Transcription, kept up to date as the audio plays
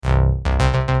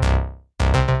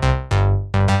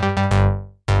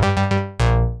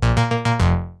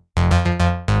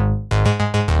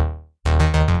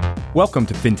Welcome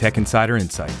to FinTech Insider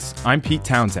Insights. I'm Pete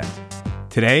Townsend.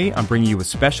 Today, I'm bringing you a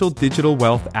special digital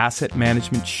wealth asset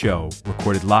management show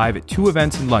recorded live at two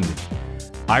events in London,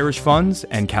 Irish Funds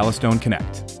and Calastone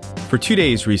Connect. For 2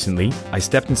 days recently, I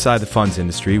stepped inside the funds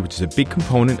industry, which is a big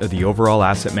component of the overall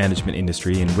asset management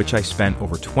industry in which I spent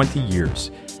over 20 years.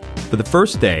 For the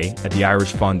first day at the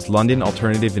Irish Funds London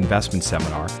Alternative Investment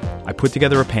Seminar, I put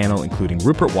together a panel including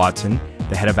Rupert Watson,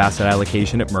 the head of asset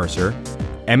allocation at Mercer,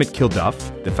 Emmett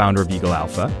Kilduff, the founder of Eagle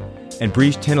Alpha, and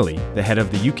Breege Tinnelly, the head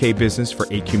of the UK business for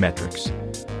AQ Metrics.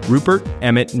 Rupert,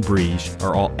 Emmett, and Breege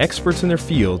are all experts in their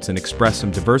fields and express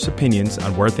some diverse opinions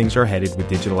on where things are headed with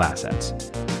digital assets.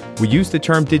 We used the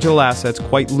term digital assets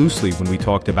quite loosely when we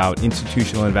talked about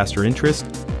institutional investor interest,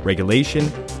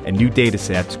 regulation, and new data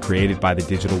sets created by the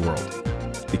digital world.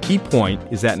 The key point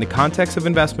is that in the context of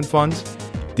investment funds,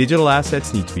 digital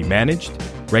assets need to be managed,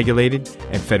 regulated,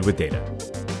 and fed with data.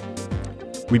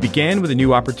 We began with the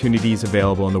new opportunities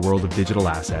available in the world of digital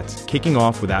assets, kicking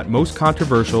off with that most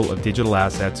controversial of digital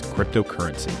assets,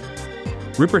 cryptocurrency.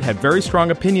 Rupert had very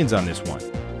strong opinions on this one.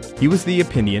 He was the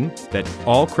opinion that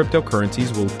all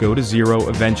cryptocurrencies will go to zero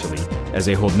eventually, as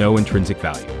they hold no intrinsic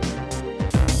value.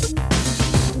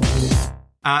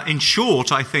 In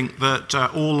short, I think that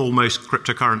almost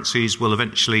cryptocurrencies will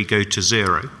eventually go to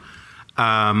zero.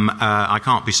 I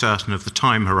can't be certain of the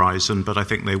time horizon, but I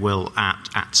think they will at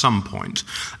some point.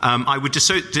 I would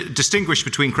distinguish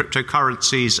between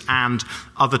cryptocurrencies and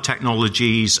other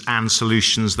technologies and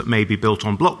solutions that may be built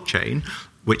on blockchain,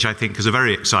 which I think is a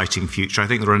very exciting future. I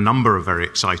think there are a number of very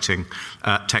exciting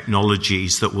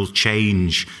technologies that will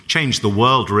change the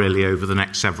world really over the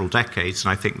next several decades,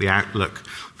 and I think the outlook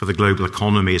for the global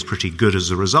economy is pretty good as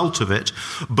a result of it.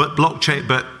 But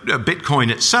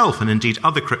Bitcoin itself, and indeed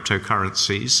other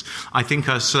cryptocurrencies, I think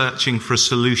are searching for a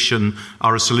solution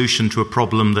to a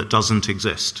problem that doesn't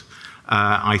exist.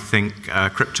 I think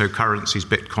cryptocurrencies,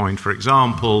 Bitcoin, for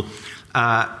example,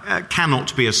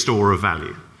 cannot be a store of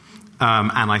value.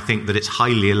 And I think that it's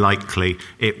highly likely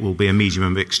it will be a medium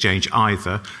of exchange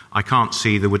either. I can't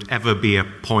see there would ever be a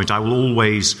point. I will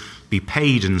always be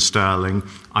paid in sterling.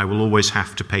 I will always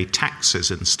have to pay taxes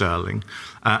in sterling.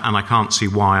 And I can't see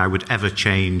why I would ever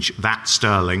change that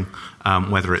sterling,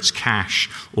 whether it's cash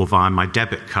or via my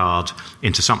debit card,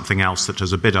 into something else that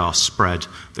has a bid-ask spread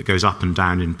that goes up and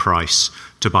down in price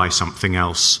to buy something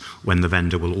else when the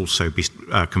vendor will also be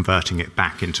converting it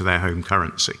back into their home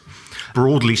currency.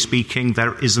 Broadly speaking,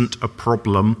 there isn't a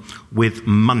problem with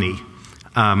money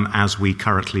as we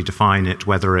currently define it,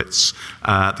 whether it's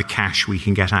the cash we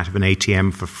can get out of an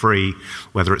ATM for free,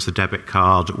 whether it's the debit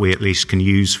card we at least can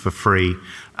use for free,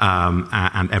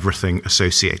 and everything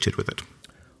associated with it.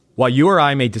 While you or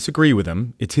I may disagree with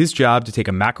him, it's his job to take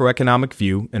a macroeconomic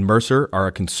view, and Mercer are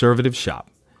a conservative shop.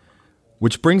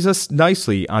 Which brings us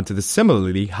nicely onto the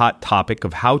similarly hot topic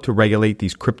of how to regulate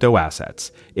these crypto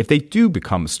assets if they do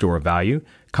become a store of value,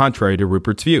 contrary to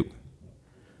Rupert's view.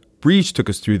 Breege took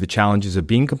us through the challenges of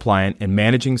being compliant and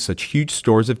managing such huge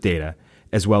stores of data,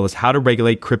 as well as how to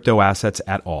regulate crypto assets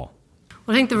at all.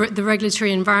 Well, I think the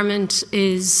regulatory environment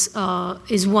is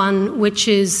one which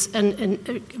is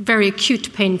a very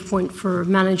acute pain point for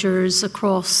managers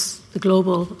across the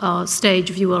global stage,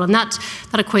 if you will, and that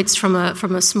equates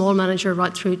from a small manager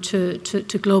right through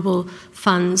to global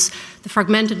funds. The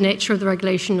fragmented nature of the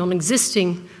regulation on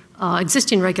existing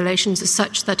regulations is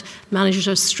such that managers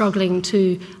are struggling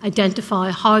to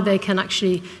identify how they can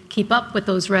actually keep up with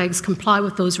those regs, comply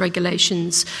with those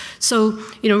regulations. So,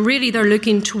 really they're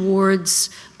looking towards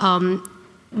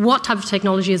what type of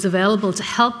technology is available to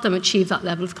help them achieve that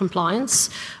level of compliance.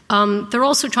 They're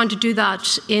also trying to do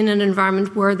that in an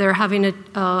environment where they're having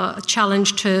a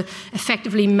challenge to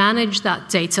effectively manage that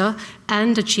data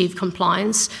and achieve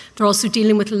compliance. They're also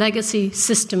dealing with legacy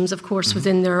systems, of course,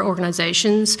 within their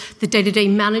organizations, the day-to-day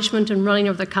management and running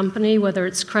of the company, whether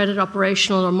it's credit,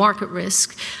 operational, or market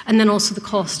risk, and then also the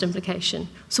cost implication.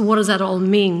 So what does that all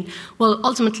mean? Well,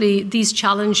 ultimately, these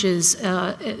challenges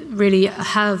really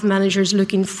have managers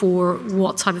looking for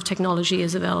what type of technology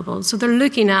is available. So they're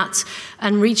looking at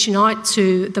and reaching out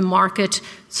to the market.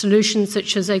 Solutions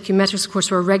such as AQ Metrics, of course,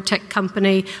 we're a RegTech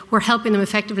company. We're helping them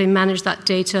effectively manage that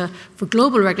data for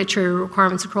global regulatory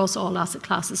requirements across all asset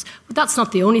classes. But that's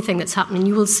not the only thing that's happening.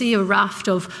 You will see a raft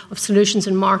of solutions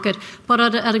in market. But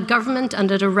at a government and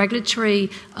at a regulatory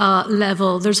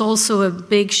level, there's also a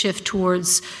big shift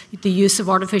towards the use of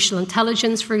artificial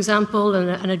intelligence, for example,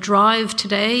 and a drive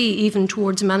today even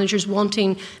towards managers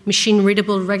wanting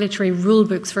machine-readable regulatory rule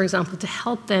books, for example, to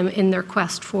help them in their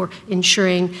quest for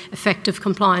ensuring effective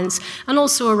compliance compliance, and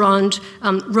also around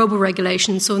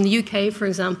robo-regulation. So in the UK, for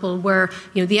example, where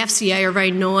the FCA are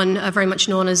very much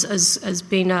known as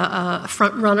being a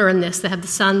front runner in this. They have the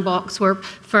sandbox where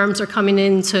firms are coming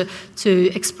in to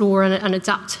explore and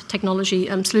adapt technology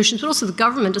solutions, but also the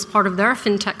government, as part of their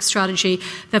fintech strategy,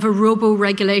 they have a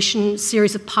robo-regulation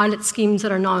series of pilot schemes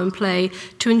that are now in play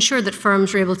to ensure that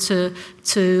firms are able to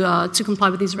comply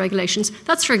with these regulations.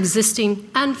 That's for existing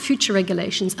and future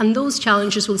regulations, and those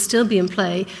challenges will still be in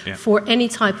play for any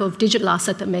type of digital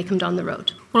asset that may come down the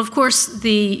road. Well, of course,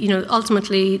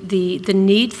 ultimately the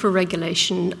need for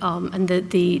regulation and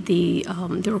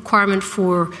the requirement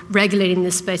for regulating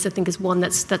this space, I think, is one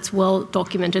that's well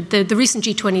documented. The recent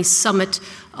G20 summit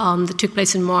that took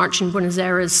place in March in Buenos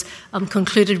Aires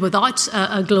concluded without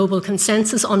a global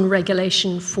consensus on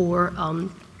regulation for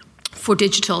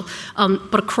digital,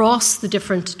 but across the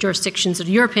different jurisdictions at a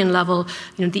European level,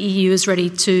 the EU is ready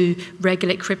to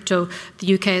regulate crypto.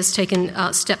 The UK has taken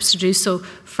steps to do so.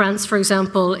 France, for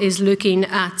example, is looking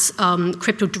at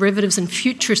crypto derivatives and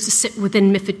futures to sit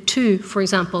within MiFID II, for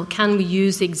example. Can we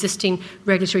use the existing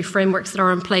regulatory frameworks that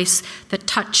are in place that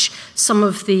touch some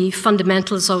of the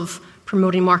fundamentals of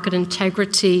promoting market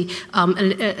integrity,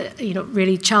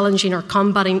 really challenging or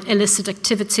combating illicit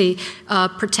activity,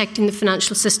 protecting the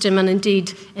financial system, and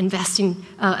indeed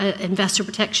investor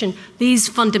protection. These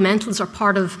fundamentals are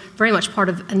very much part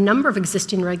of a number of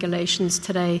existing regulations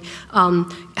today.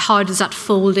 How does that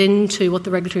fold into what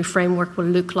the regulatory framework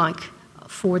will look like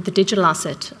for the digital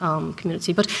asset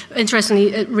community? But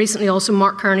interestingly, recently also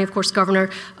Mark Carney, of course, Governor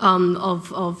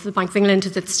of the Bank of England,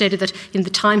 that stated that the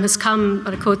time has come,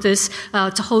 and I quote this,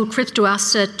 to hold the crypto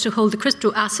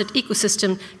asset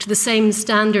ecosystem to the same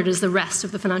standard as the rest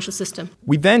of the financial system.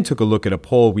 We then took a look at a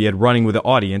poll we had running with the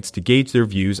audience to gauge their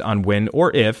views on when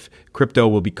or if crypto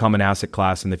will become an asset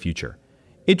class in the future.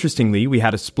 Interestingly, we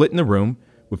had a split in the room,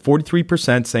 with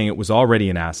 43% saying it was already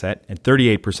an asset and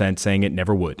 38% saying it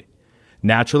never would.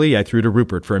 Naturally, I threw to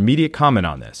Rupert for immediate comment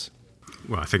on this.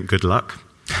 Well, I think good luck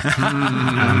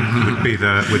would be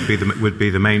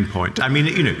the main point. I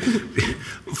mean,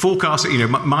 forecasting.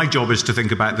 My job is to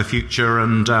think about the future,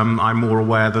 and I'm more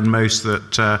aware than most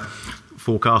that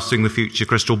forecasting the future,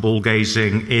 crystal ball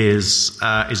gazing, is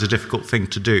a difficult thing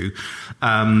to do.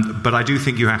 But I do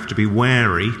think you have to be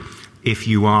wary if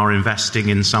you are investing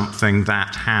in something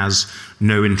that has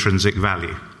no intrinsic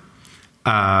value,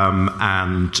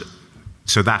 and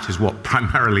so that is what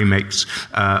primarily makes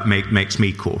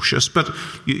me cautious. But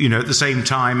at the same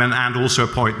time, and also a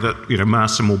point that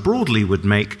Mercer more broadly would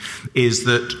make, is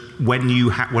that when you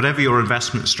whatever your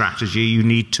investment strategy, you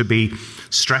need to be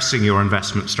stressing your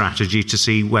investment strategy to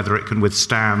see whether it can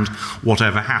withstand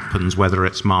whatever happens, whether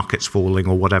it's markets falling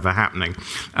or whatever happening.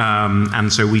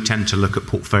 And so we tend to look at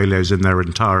portfolios in their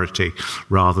entirety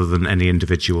rather than any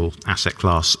individual asset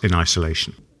class in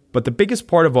isolation. But the biggest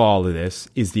part of all of this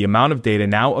is the amount of data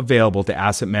now available to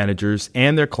asset managers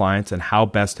and their clients and how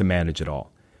best to manage it all.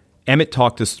 Emmett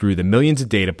talked us through the millions of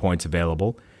data points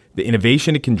available, the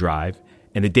innovation it can drive,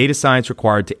 and the data science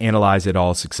required to analyze it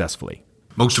all successfully.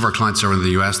 Most of our clients are in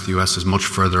the US. The US is much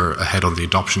further ahead on the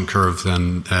adoption curve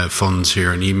than funds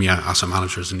here in EMEA, asset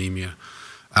managers in EMEA.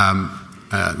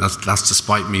 That's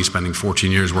despite me spending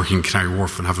 14 years working in Canary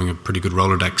Wharf and having a pretty good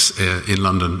Rolodex in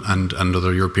London and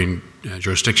other European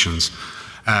jurisdictions.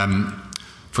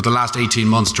 For the last 18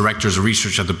 months, directors of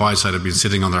research at the buy side have been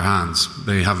sitting on their hands.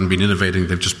 They haven't been innovating.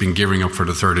 They've just been gearing up for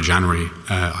the 3rd of January.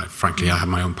 Frankly, I had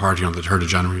my own party on the 3rd of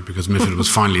January because MiFID was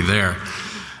finally there.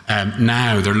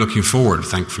 Now they're looking forward,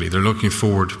 thankfully. They're looking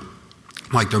forward,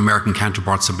 like their American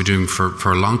counterparts have been doing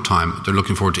for a long time. They're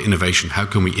looking forward to innovation. How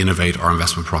can we innovate our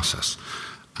investment process?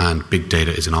 And big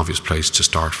data is an obvious place to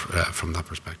start from that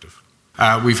perspective.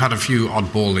 We've had a few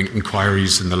oddball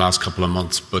inquiries in the last couple of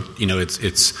months, but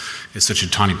it's such a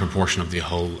tiny proportion of the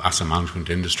whole asset management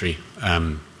industry.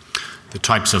 The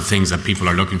types of things that people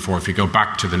are looking for. If you go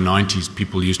back to the 90s,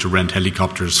 people used to rent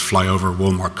helicopters, fly over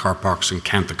Walmart car parks and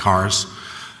count the cars.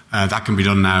 That can be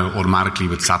done now automatically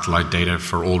with satellite data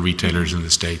for all retailers in the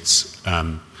States.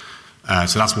 So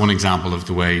that's one example of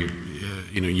the way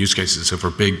use cases. So for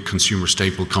big consumer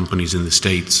staple companies in the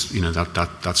States,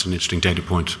 that's an interesting data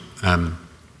point.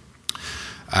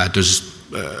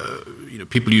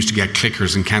 People used to get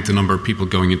clickers and count the number of people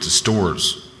going into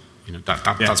stores.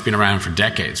 That's been around for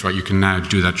decades, right? You can now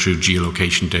do that through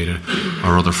geolocation data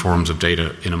or other forms of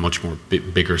data in a much more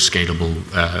bigger, scalable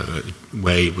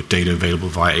way, with data available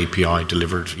via API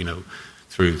delivered,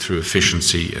 through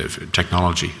efficiency of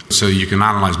technology. So you can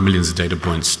analyze millions of data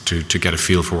points to get a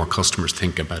feel for what customers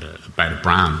think about a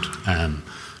brand.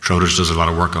 Schroders does a lot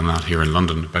of work on that here in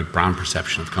London, about brand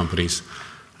perception of companies.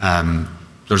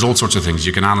 there's all sorts of things.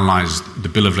 You can analyse the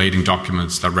bill of lading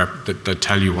documents that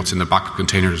tell you what's in the back of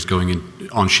containers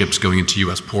on ships going into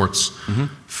US ports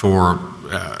for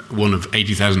one of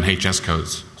 80,000 HS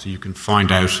codes. So you can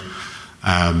find out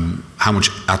how much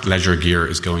athleisure gear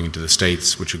is going into the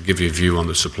States, which will give you a view on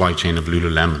the supply chain of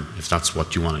Lululemon, if that's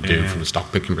what you want to do from a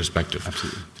stock picking perspective.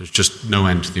 Absolutely. There's just no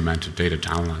end to the amount of data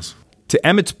to analyse. To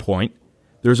Emmett's point,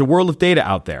 there's a world of data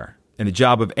out there, and the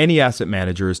job of any asset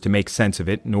manager is to make sense of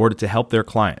it in order to help their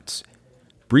clients.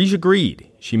 Breege agreed.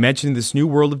 She mentioned in this new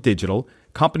world of digital,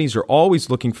 companies are always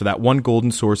looking for that one golden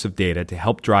source of data to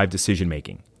help drive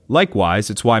decision-making.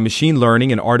 Likewise, it's why machine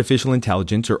learning and artificial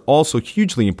intelligence are also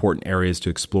hugely important areas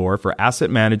to explore for asset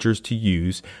managers to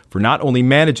use for not only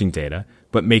managing data,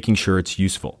 but making sure it's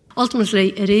useful.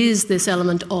 Ultimately, it is this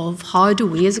element of how do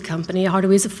we as a company, how do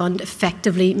we as a fund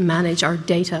effectively manage our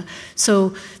data.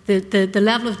 So the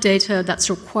level of data that's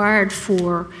required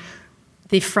for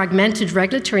the fragmented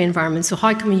regulatory environment, so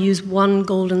how can we use one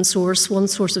golden source, one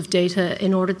source of data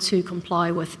in order to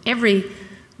comply with every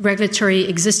regulatory,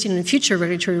 existing and future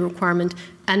regulatory requirement,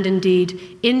 and indeed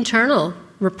internal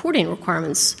reporting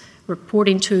requirements,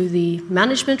 reporting to the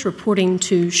management, reporting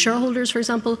to shareholders, for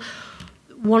example.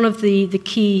 One of the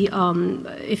key,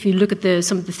 if you look at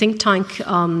some of the think tank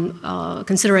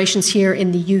considerations here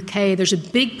in the UK, there's a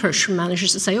big push from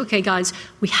managers to say, okay, guys,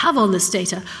 we have all this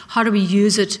data. How do we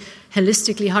use it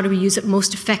holistically? How do we use it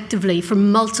most effectively for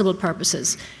multiple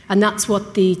purposes? And that's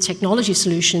what the technology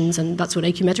solutions, and that's what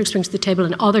AQmetrics brings to the table,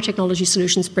 and other technology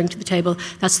solutions bring to the table.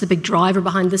 That's the big driver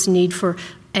behind this need for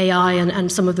AI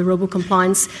and some of the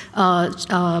robo-compliance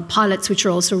pilots, which are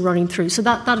also running through. So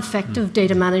that effective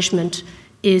data management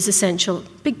is essential,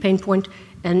 big pain point,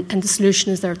 and the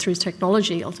solution is there through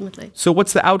technology, ultimately. So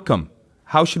what's the outcome?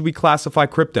 How should we classify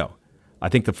crypto? I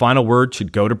think the final word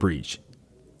should go to Breege.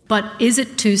 But is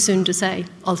it too soon to say,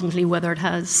 ultimately, whether it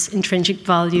has intrinsic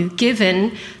value,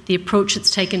 given the approach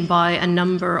that's taken by a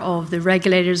number of the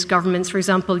regulators, governments, for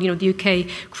example, the UK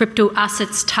Crypto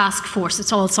Assets Task Force,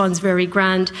 it all sounds very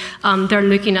grand. They're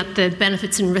looking at the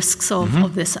benefits and risks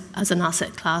of this as an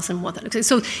asset class and what that looks like.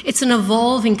 So it's an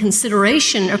evolving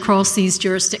consideration across these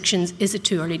jurisdictions. Is it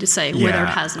too early to say whether it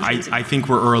has intrinsic value? I think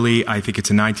we're early. I think it's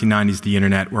the 1990s, the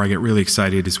internet. Where I get really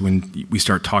excited is when we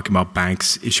start talking about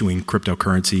banks issuing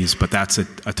cryptocurrencies. But that's a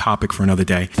topic for another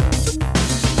day.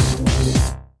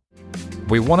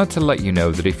 We wanted to let you know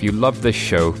that if you love this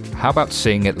show, how about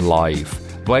seeing it live?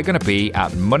 We're going to be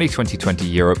at Money 2020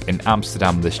 Europe in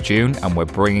Amsterdam this June, and we're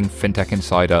bringing FinTech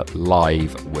Insider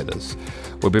live with us.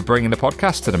 We'll be bringing the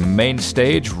podcast to the main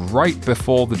stage right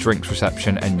before the drinks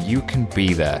reception, and you can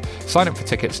be there. Sign up for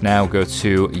tickets now. Go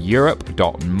to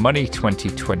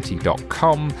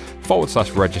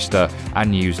europe.money2020.com/register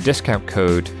and use discount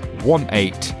code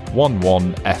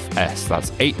 1811FS.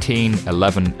 That's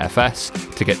 1811FS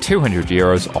to get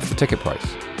 €200 off the ticket price.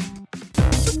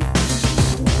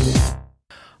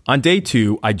 On day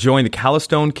 2, I joined the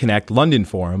Calastone Connect London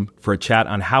Forum for a chat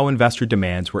on how investor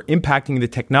demands were impacting the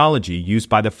technology used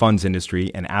by the funds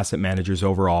industry and asset managers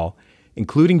overall,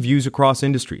 including views across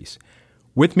industries.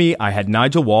 With me, I had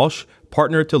Nigel Walsh,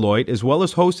 partner at Deloitte, as well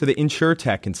as host of the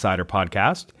InsurTech Insider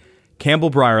podcast, Campbell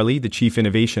Brierley, the Chief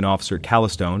Innovation Officer at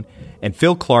Calastone, and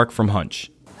Phil Clark from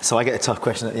Hunch. So I get a tough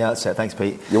question at the outset. Thanks,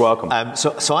 Pete. You're welcome.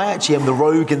 So I actually am the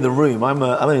rogue in the room. I'm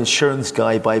an insurance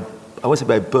guy I wasn't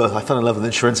by birth. I fell in love with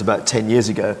insurance about 10 years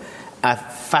ago.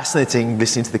 Fascinating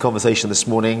listening to the conversation this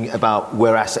morning about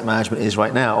where asset management is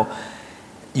right now.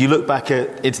 You look back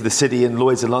into the city in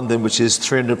Lloyd's of London, which is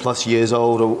 300 plus years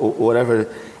old or whatever,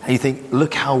 and you think,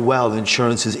 look how well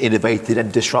insurance has innovated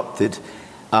and disrupted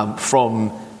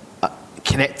from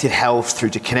connected health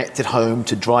through to connected home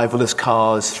to driverless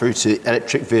cars through to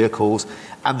electric vehicles,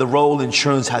 and the role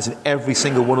insurance has in every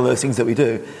single one of those things that we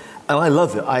do. And I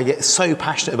love it. I get so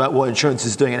passionate about what insurance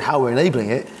is doing and how we're enabling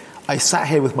it. I sat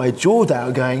here with my jaw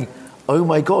down going, oh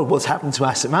my God, what's happened to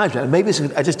asset management? And maybe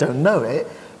I just don't know it,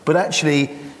 but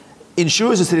actually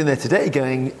insurers are sitting there today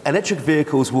going, electric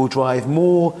vehicles will drive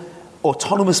more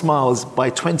autonomous miles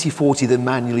by 2040 than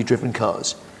manually driven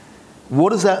cars.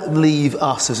 What does that leave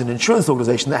us as an insurance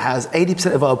organization that has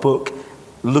 80% of our book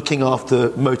looking after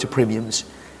motor premiums?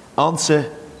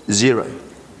 Answer, 0.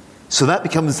 So that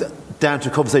becomes down to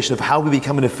a conversation of how we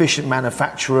become an efficient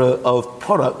manufacturer of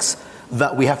products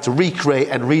that we have to recreate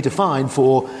and redefine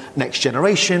for next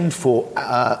generation, for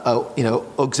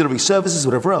auxiliary services,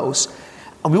 whatever else.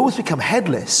 And we always become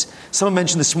headless. Someone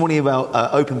mentioned this morning about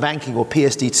open banking or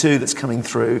PSD2 that's coming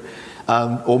through,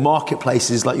 or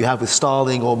marketplaces like you have with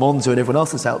Starling or Monzo and everyone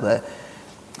else that's out there.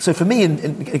 So for me,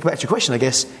 and back to your question, I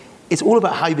guess, it's all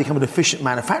about how you become an efficient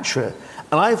manufacturer.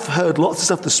 And I've heard lots of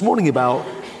stuff this morning about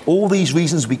all these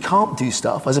reasons we can't do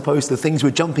stuff, as opposed to the things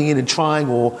we're jumping in and trying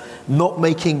or not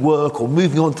making work or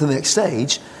moving on to the next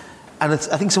stage. And I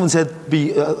think someone said,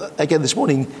 again this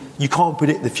morning, you can't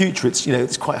predict the future.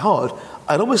 It's quite hard.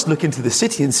 I'd almost look into the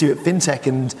city and see what fintech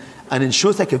and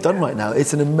insurtech have done right now.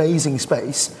 It's an amazing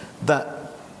space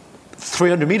that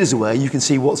 300 meters away, you can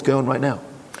see what's going on right now.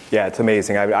 Yeah, it's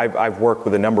amazing. I've worked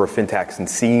with a number of fintechs and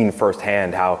seen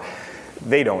firsthand how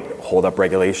they don't hold up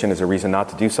regulation as a reason not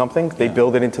to do something. They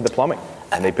build it into the plumbing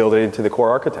and they build it into the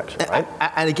core architecture, right?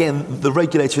 And again, the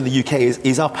regulator in the UK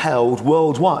is upheld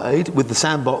worldwide with the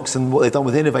sandbox and what they've done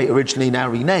with Innovate, originally now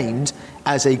renamed,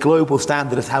 as a global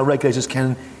standard of how regulators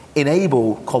can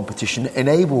enable competition,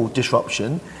 enable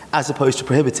disruption, as opposed to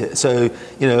prohibit it. So,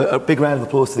 a big round of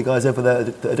applause to the guys over there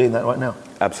that are doing that right now.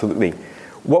 Absolutely.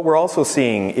 What we're also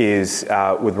seeing is,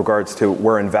 with regards to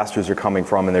where investors are coming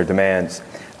from and their demands,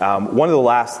 one of the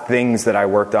last things that I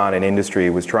worked on in industry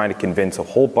was trying to convince a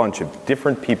whole bunch of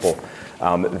different people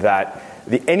that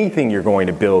anything you're going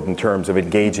to build in terms of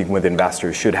engaging with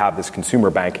investors should have this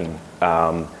consumer banking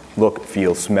look,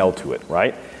 feel, smell to it,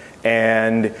 right?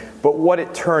 But what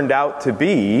it turned out to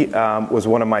be was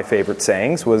one of my favorite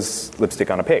sayings was lipstick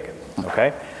on a pig,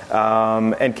 okay?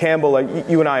 And Campbell,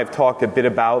 you and I have talked a bit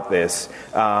about this.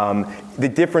 The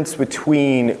difference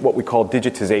between what we call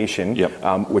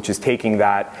digitization, which is taking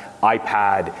that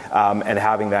iPad and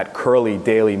having that curly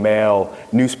Daily Mail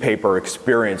newspaper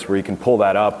experience where you can pull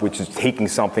that up, which is taking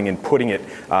something and putting it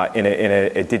in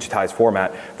a digitized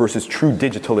format, versus true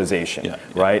digitalization,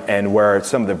 right? And where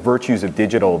some of the virtues of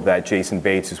digital that Jason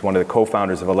Bates, who's one of the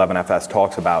co-founders of 11FS,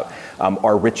 talks about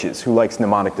are riches. Who likes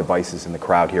mnemonic devices in the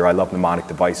crowd here? I love mnemonic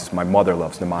devices. My mother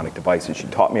loves mnemonic devices. She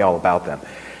taught me all about them.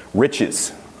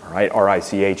 Riches, all right?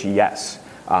 RICHES.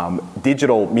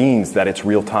 Digital means that it's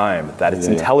real time, that it's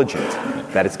intelligent,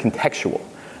 that it's contextual,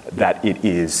 that it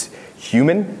is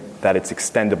human, that it's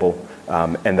extendable,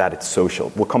 and that it's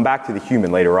social. We'll come back to the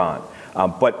human later on.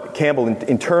 But Campbell,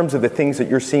 in terms of the things that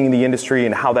you're seeing in the industry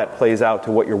and how that plays out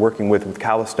to what you're working with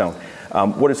Calastone,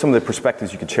 what are some of the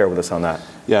perspectives you could share with us on that?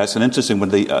 Yeah, it's an interesting one.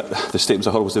 The statements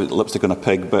I heard was lipstick on a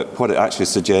pig, but what it actually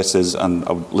suggests is, and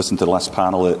I listened to the last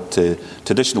panel, that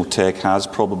traditional tech has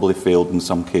probably failed in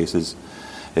some cases.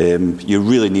 You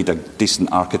really need a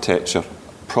decent architecture,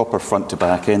 proper front to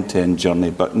back, end-to-end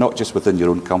journey, but not just within your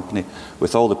own company,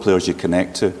 with all the players you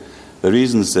connect to.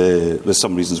 There's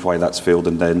some reasons why that's failed,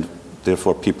 and then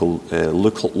therefore people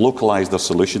localize their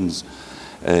solutions,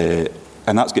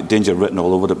 and that's got danger written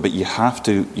all over it. But you have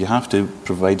to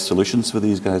provide solutions for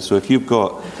these guys. So if you've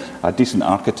got a decent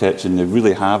architecture and you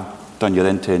really have done your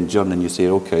end-to-end journey, and you say,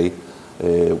 okay,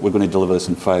 we're going to deliver this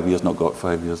in 5 years, not got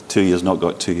 5 years, 2 years, not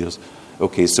got 2 years.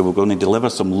 Okay, so we're going to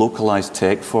deliver some localized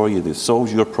tech for you that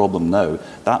solves your problem now.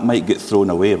 That might get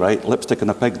thrown away, right? Lipstick on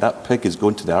a pig, that pig is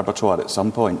going to the abattoir at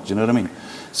some point. Do you know what I mean?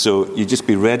 So you just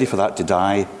be ready for that to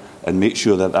die and make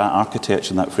sure that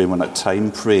architecture and that frame and that time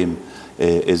frame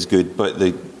is good. But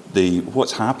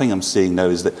what's happening, I'm saying now,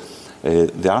 is that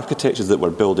the architectures that we're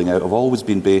building out have always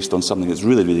been based on something that's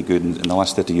really, really good, and in the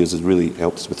last 30 years has really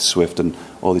helped us with Swift and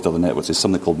all these other networks. It's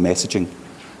something called messaging.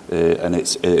 And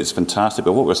it's fantastic.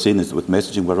 But what we're seeing is that with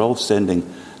messaging, we're all sending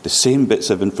the same bits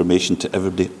of information to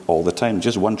everybody all the time.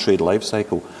 Just one trade life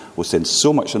cycle will send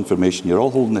so much information. You're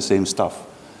all holding the same stuff.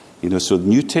 So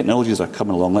new technologies are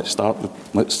coming along.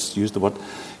 Let's use the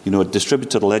word,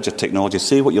 distributed ledger technology.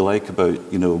 Say what you like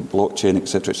about, blockchain, et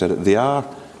cetera, they are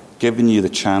giving you the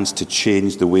chance to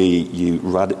change the way you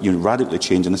radically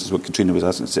change, and this is what Katrina was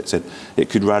asking, said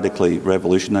it could radically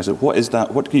revolutionise it. What is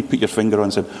that? What can you put your finger on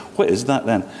and say, what is that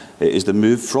then? It is the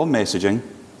move from messaging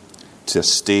to a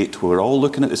state where we're all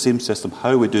looking at the same system.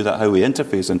 How we do that, how we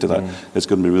interface into that is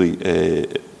going to be really,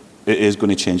 it is going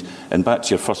to change. And back to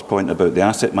your first point about the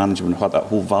asset management, what that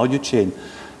whole value chain,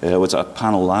 I was at a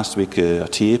panel last week, a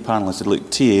TA panel. I said,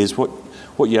 look, TAs,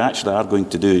 what you actually are going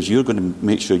to do is you're going to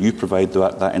make sure you provide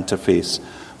that interface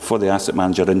for the asset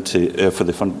manager for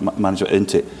the fund manager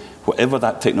into whatever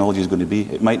that technology is going to be.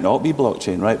 It might not be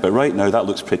blockchain, right? But right now that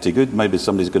looks pretty good. Maybe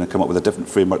somebody's going to come up with a different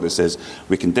framework that says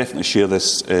we can definitely share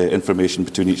this information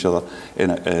between each other in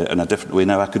a different way.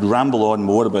 Now I could ramble on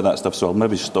more about that stuff, so I'll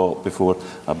maybe stop before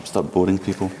I start boring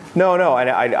people. No, and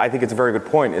I think it's a very good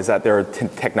point, is that there are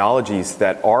technologies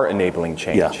that are enabling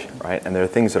change, right? And there are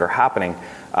things that are happening.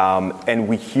 And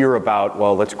we hear about,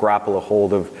 well, let's grapple a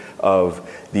hold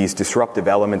of these disruptive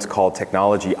elements called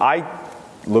technology. I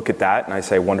look at that and I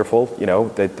say, wonderful,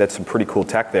 that's some pretty cool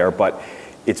tech there, but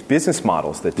it's business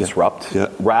models that disrupt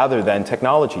rather than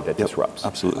technology that disrupts.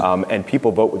 Absolutely. And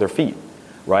people vote with their feet,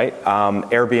 right?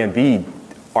 Airbnb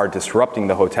are disrupting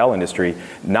the hotel industry,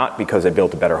 not because they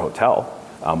built a better hotel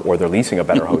or they're leasing a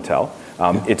better hotel.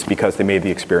 It's because they made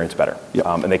the experience better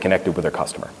and they connected with their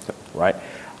customer, right?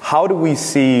 How do we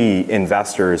see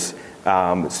investors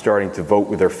starting to vote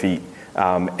with their feet?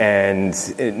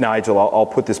 And Nigel, I'll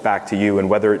put this back to you, and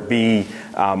whether it be,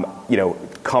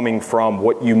 coming from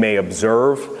what you may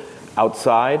observe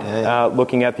outside,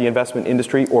 looking at the investment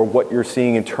industry, or what you're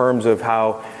seeing in terms of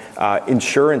how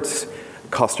insurance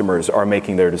customers are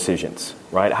making their decisions,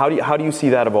 right? How do you see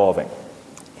that evolving?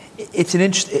 It's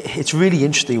a really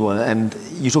interesting one, and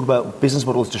you talk about business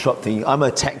models disrupting. I'm a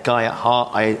tech guy at heart.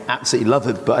 I absolutely love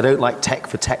it, but I don't like tech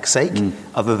for tech's sake,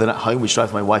 other than at home, which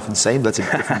drives my wife insane. That's a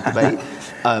different debate.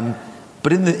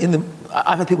 But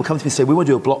I've had people come to me and say, we want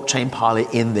to do a blockchain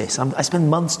pilot in this. I spend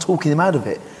months talking them out of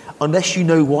it. Unless you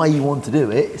know why you want to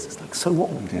do it, it's just like, so what?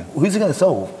 Yeah. Who's it going to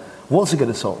solve? What's it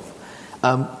going to solve?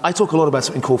 I talk a lot about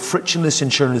something called frictionless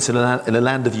insurance in a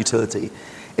land of utility.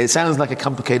 It sounds like a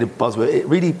complicated buzzword. It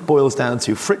really boils down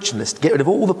to frictionless. Get rid of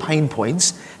all the pain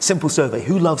points. Simple survey.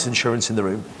 Who loves insurance in the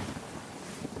room?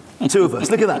 2 of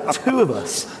us. Look at that. 2 of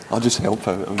us. I'll just help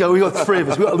out. Go. We got 3 of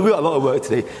us. We got a lot of work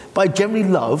today. But I generally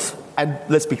love, and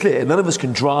let's be clear, none of us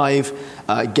can drive,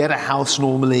 get a house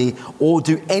normally, or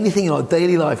do anything in our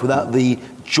daily life without the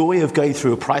joy of going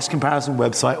through a price comparison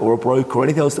website or a broker or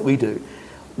anything else that we do.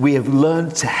 We have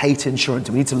learned to hate insurance.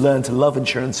 We need to learn to love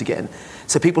insurance again.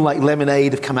 So people like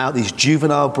Lemonade have come out, these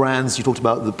juvenile brands. You talked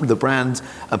about the brand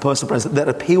and personal brands that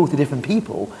appeal to different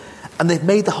people. And they've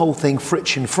made the whole thing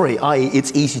friction-free, i.e.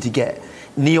 it's easy to get.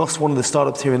 Neos, one of the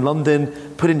startups here in London,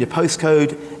 put in your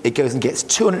postcode, it goes and gets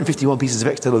 251 pieces of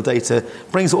external data,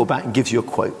 brings it all back and gives you a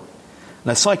quote.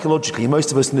 Now, psychologically,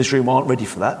 most of us in this room aren't ready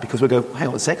for that, because we go, hang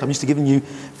on a sec, I'm used to giving you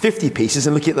 50 pieces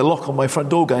and looking at the lock on my front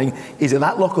door going, is it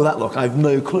that lock or that lock? I have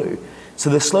no clue.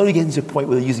 So they're slowly getting to a point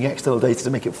where they're using external data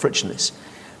to make it frictionless.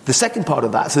 The second part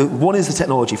of that, so one is the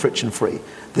technology friction-free.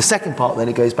 The second part, then,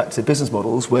 it goes back to business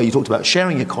models where you talked about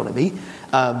sharing economy,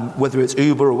 whether it's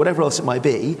Uber or whatever else it might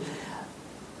be.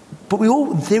 But we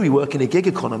all, in theory, work in a gig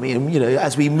economy, and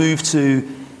as we move to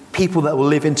people that will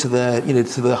live into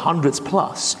the hundreds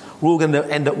plus, we're all going to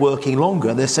end up working longer.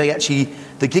 And they say, actually,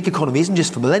 the gig economy isn't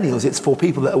just for millennials, it's for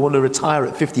people that want to retire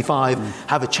at 55,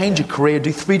 have a change of career,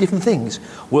 do 3 different things.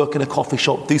 Work in a coffee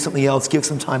shop, do something else, give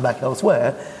some time back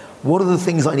elsewhere. What are the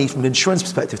things I need from an insurance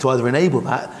perspective to either enable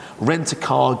that, rent a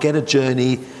car, get a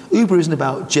journey? Uber isn't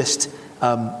about just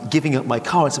giving up my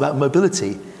car, it's about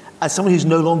mobility. As someone who's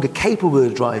no longer capable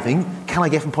of driving, can I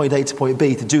get from point A to point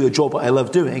B to do a job that I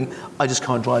love doing? I just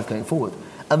can't drive going forward.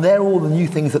 And they're all the new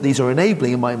things that these are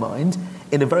enabling in my mind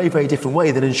in a very, very different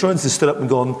way that insurance has stood up and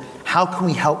gone, how can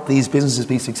we help these businesses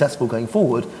be successful going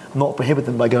forward, not prohibit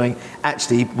them by going,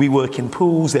 actually, we work in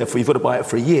pools, therefore you've got to buy it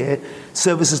for a year.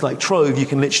 Services like Trove, you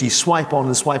can literally swipe on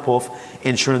and swipe off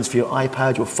insurance for your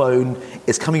iPad, your phone.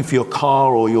 It's coming for your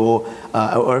car or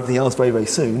or everything else very, very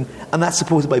soon. And that's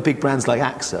supported by big brands like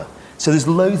AXA. So there's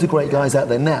loads of great guys out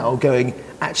there now going,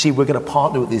 actually, we're going to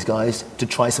partner with these guys to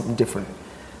try something different.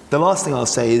 The last thing I'll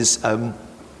say is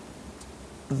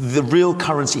the real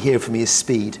currency here for me is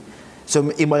speed. So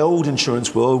in my old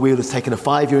insurance world, we would have taken a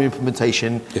 5-year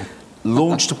implementation,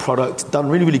 launched a product, done a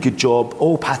really, really good job,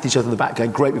 all pat each other in the back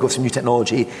going, great, we've got some new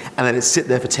technology, and then it's sit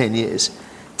there for 10 years.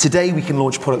 Today, we can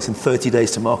launch products in 30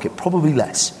 days to market, probably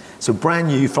less. So brand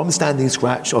new, from standing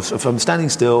scratch, or from standing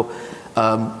still,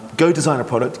 go design a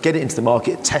product, get it into the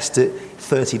market, test it,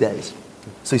 30 days.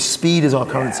 So speed is our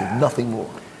currency, nothing more.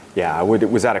 Yeah, I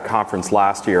was at a conference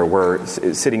last year where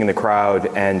sitting in the crowd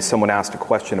and someone asked a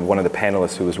question of one of the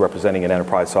panelists who was representing an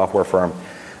enterprise software firm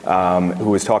who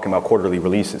was talking about quarterly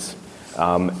releases.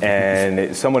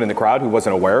 And someone in the crowd who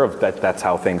wasn't aware of that's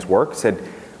how things work said,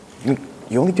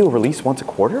 you only do a release once a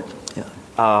quarter? Yeah.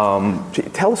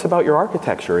 Tell us about your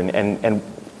architecture and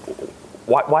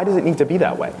why does it need to be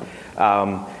that way?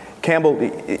 Campbell,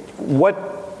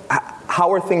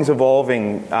 how are things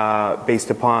evolving based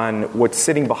upon what's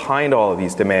sitting behind all of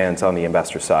these demands on the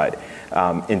investor side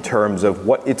in terms of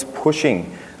what it's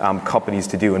pushing companies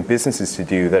to do and businesses to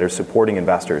do that are supporting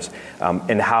investors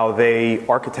and how they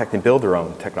architect and build their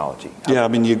own technology? Yeah, I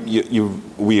mean,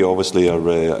 we obviously are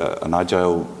an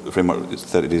agile framework.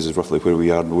 30 days is roughly where we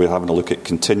are. We're having a look at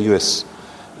continuous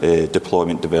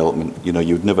deployment development. You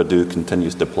would never do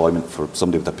continuous deployment for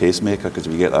somebody with a pacemaker, because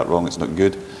if you get that wrong, it's not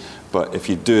good. But if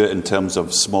you do it in terms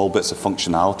of small bits of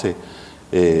functionality,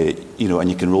 and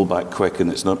you can roll back quick,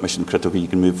 and it's not mission critical. You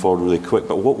can move forward really quick.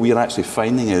 But what we are actually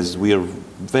finding is we are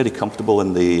very comfortable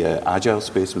in the agile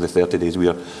space with the 30 days. We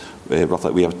are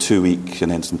roughly, we have 2 week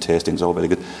and then some testing. It's all very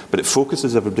good, but it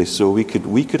focuses everybody. So we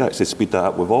could actually speed that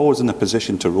up. We're always in a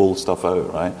position to roll stuff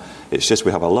out, right? It's just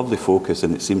we have a lovely focus,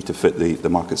 and it seems to fit the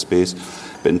market space.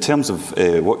 But in terms of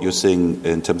what you're saying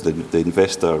in terms of the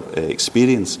investor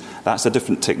experience, that's a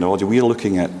different technology. We are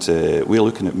looking at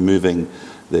moving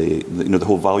the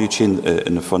whole value chain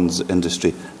in the funds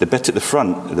industry. The bit at the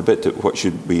front, the bit at what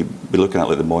should we be looking at,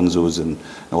 like the Monzos and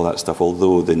all that stuff,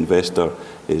 although the investor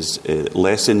is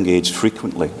less engaged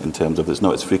frequently in terms of it's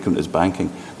not as frequent as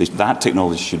banking, that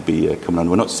technology should be coming on.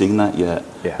 We're not seeing that yet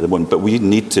at the moment, but we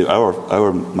need to,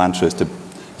 our mantra is to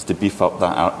beef up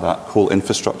that whole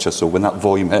infrastructure, so when that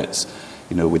volume hits,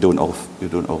 we don't all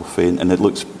faint, and it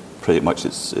looks pretty much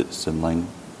it's in line.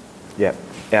 Yeah,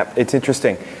 it's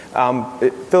interesting.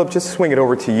 Philip, just to swing it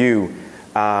over to you.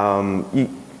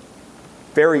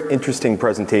 Very interesting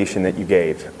presentation that you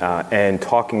gave, and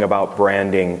talking about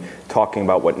branding, talking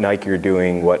about what Nike are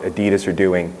doing, what Adidas are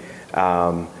doing.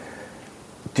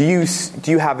 Do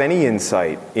you have any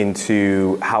insight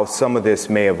into how some of this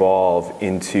may evolve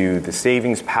into the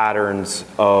savings patterns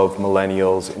of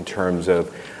millennials in terms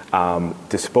of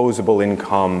disposable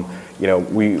income?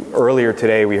 Earlier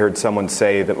today we heard someone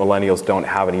say that millennials don't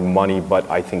have any money, but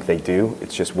I think they do.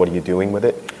 It's just, what are you doing with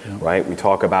it, right? We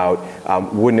talk about,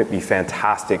 wouldn't it be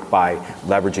fantastic by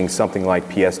leveraging something like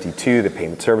PSD2, the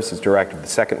Payment Services Directive, the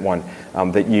second one,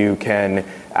 that you can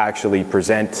actually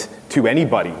present to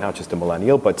anybody, not just a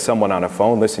millennial, but someone on a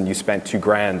phone, listen, you spent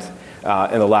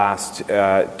 $2,000 in the last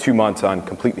 2 months on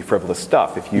completely frivolous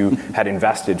stuff. If you had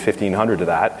invested $1,500 of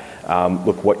that,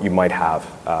 look what you might have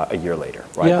a year later,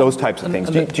 right? Yeah. Those types of things.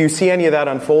 Do you see any of that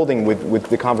unfolding with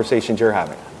the conversations you're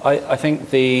having? I think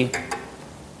there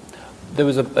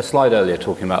was a slide earlier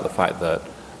talking about the fact that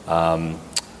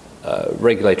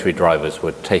regulatory drivers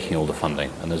were taking all the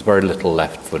funding, and there's very little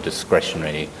left for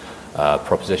discretionary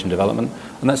proposition development,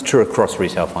 and that's true across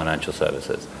retail financial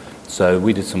services. So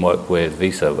we did some work with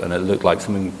Visa, and it looked like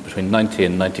something between 90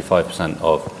 and 95%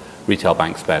 of retail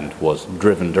bank spend was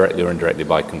driven directly or indirectly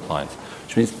by compliance,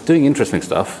 which means doing interesting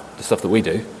stuff, the stuff that we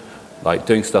do, like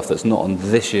doing stuff that's not on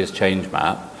this year's change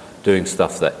map, doing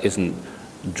stuff that isn't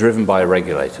driven by a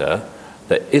regulator,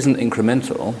 that isn't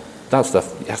incremental, that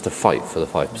stuff you have to fight for the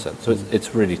 5%. So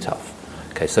it's really tough.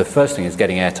 Okay, so first thing is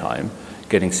getting airtime,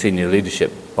 getting senior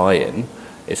leadership buy-in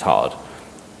is hard.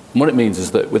 And what it means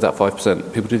is that with that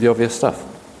 5%, people do the obvious stuff.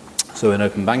 So in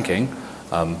open banking,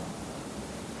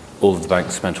 all of the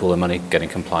banks spent all their money getting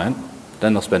compliant.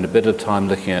 Then they'll spend a bit of time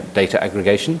looking at data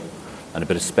aggregation and a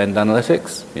bit of spend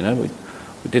analytics.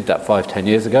 We did that 5-10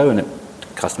 years ago, and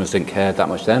customers didn't care that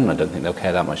much then. I don't think they'll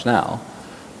care that much now.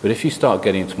 But if you start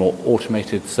getting into more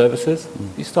automated services,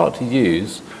 you start to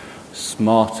use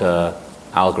smarter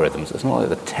algorithms. It's not like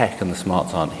the tech and the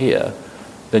smarts aren't here.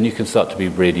 Then you can start to be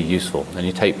really useful. And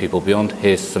you take people beyond,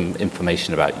 here's some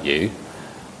information about you,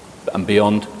 and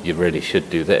beyond, you really should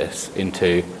do this,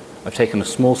 into, I've taken a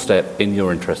small step in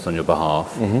your interest on your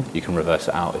behalf. You can reverse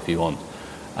it out if you want.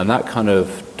 And that kind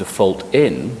of default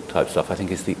in type stuff, I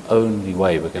think, is the only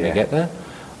way we're going to get there.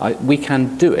 We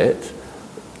can do it.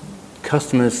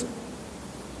 Customers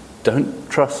don't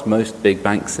trust most big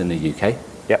banks in the UK.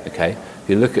 Okay. If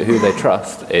you look at who they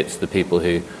trust, it's the people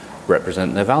who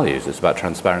represent their values. It's about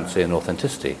transparency and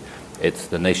authenticity. It's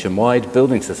the Nationwide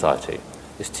Building Society.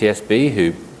 It's TSB,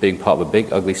 who, being part of a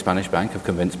big, ugly Spanish bank, have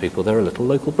convinced people they're a little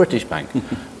local British bank.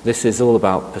 This is all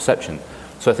about perception.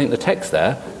 So I think the tech's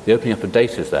there, the opening up of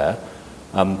data's there.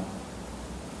 But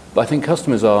I think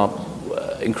customers are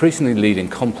increasingly leading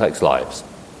complex lives,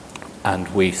 and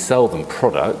we sell them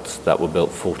products that were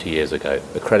built 40 years ago.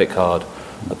 A credit card,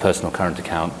 a personal current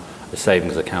account, a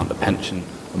savings account, a pension,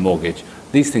 a mortgage.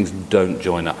 These things don't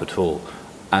join up at all.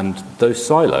 And those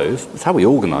silos, it's how we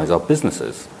organise our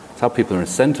businesses. It's how people are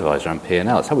incentivized around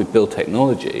P&L. It's how we build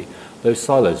technology. Those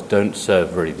silos don't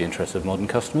serve really the interests of modern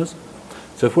customers.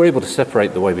 So if we're able to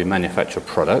separate the way we manufacture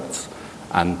products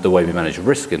and the way we manage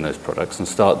risk in those products and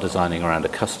start designing around a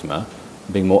customer,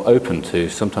 being more open to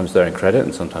sometimes they're in credit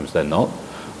and sometimes they're not,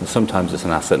 and sometimes it's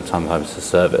an asset and sometimes it's a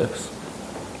service,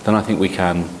 then I think we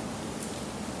can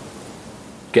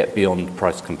get beyond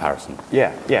price comparison.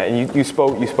 Yeah, and you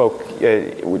spoke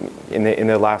in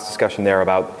the last discussion there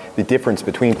about the difference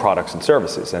between products and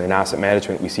services. And in asset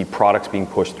management, we see products being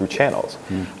pushed through channels.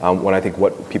 When I think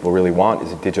what people really want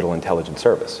is a digital intelligence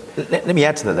service. Let me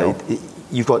add to that, though.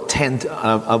 You've got 10.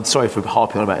 I'm sorry for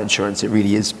harping on about insurance. It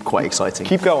really is quite exciting.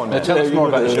 Keep going, man. Tell us more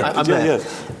about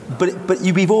insurance. But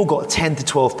we've all got 10 to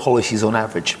 12 policies on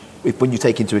average. when you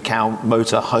take into account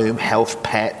motor, home, health,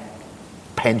 pet,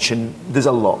 pension, there's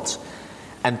a lot.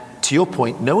 And to your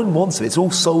point, no one wants it. It's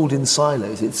all sold in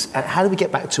silos. It's how do we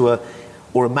get back to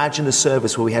or imagine a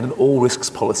service where we had an all risks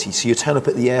policy. So you turn up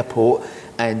at the airport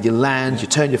and you land, you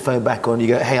turn your phone back on, you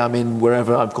go, hey, I'm in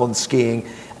wherever, I've gone skiing.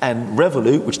 And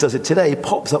Revolut, which does it today,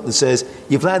 pops up and says,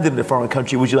 you've landed in a foreign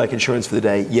country, would you like insurance for the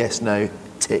day? Yes, no,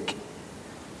 tick.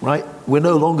 Right? We're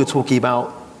no longer talking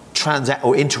about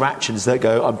interactions that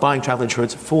go, I'm buying travel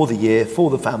insurance for the year, for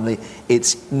the family.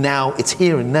 It's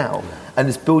here and now. And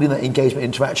it's building that engagement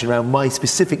interaction around my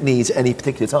specific needs at any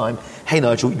particular time. Hey,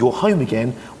 Nigel, you're home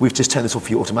again. We've just turned this off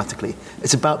for you automatically.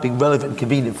 It's about being relevant and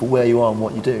convenient for where you are and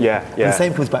what you do. Yeah. And the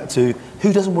same comes back to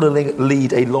who doesn't want to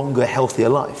lead a longer, healthier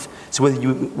life? So whether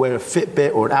you wear a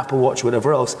Fitbit or an Apple Watch or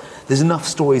whatever else, there's enough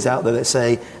stories out there that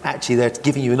say, actually, they're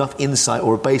giving you enough insight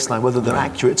or a baseline, whether they're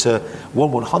accurate to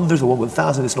 1/100 or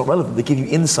 1/1000, it's not relevant. They give you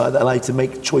insight that allow you to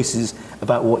make choices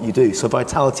about what you do. So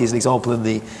Vitality is an example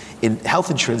in health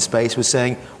insurance space. We're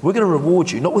saying, we're going to reward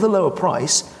you, not with a lower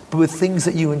price, but with things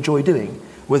that you enjoy doing.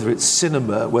 Whether it's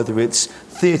cinema, whether it's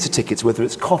theatre tickets, whether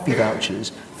it's coffee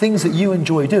vouchers, things that you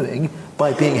enjoy doing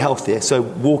by being healthier. So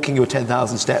walking your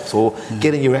 10,000 steps or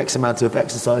getting your X amount of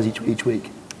exercise each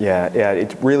week. Yeah.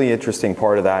 It's really interesting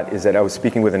part of that is that I was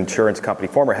speaking with an insurance company,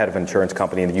 former head of an insurance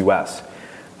company in the U.S.,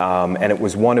 and it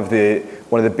was one of the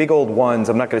big old ones,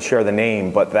 I'm not going to share the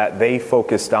name, but that they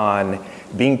focused on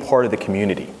being part of the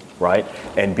community, right?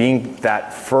 And being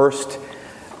that first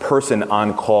person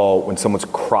on call when someone's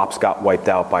crops got wiped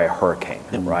out by a hurricane,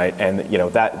 right? And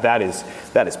that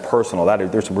is personal.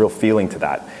 There's some real feeling to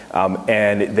that.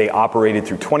 And they operated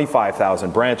through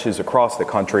 25,000 branches across the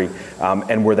country,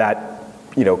 and were that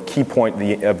key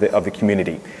point of the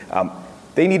community.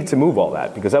 They needed to move all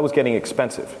that because that was getting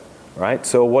expensive. Right.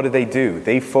 So what did they do?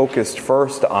 They focused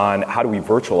first on how do we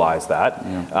virtualize that,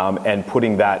 and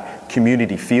putting that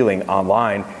community feeling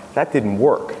online. That didn't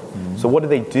work. So what did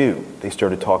they do? They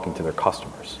started talking to their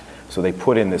customers. So they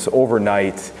put in this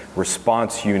overnight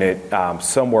response unit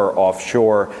somewhere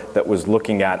offshore that was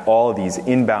looking at all of these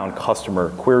inbound customer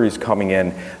queries coming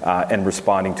in and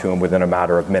responding to them within a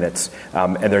matter of minutes.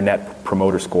 And their net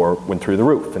promoter score went through the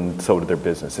roof, and so did their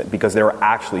business, because they were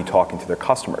actually talking to their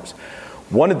customers.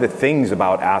 One of the things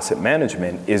about asset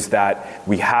management is that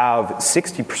we have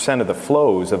 60% of the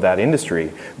flows of that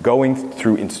industry going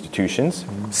through institutions,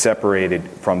 separated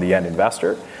from the end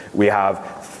investor. We have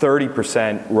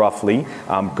 30% roughly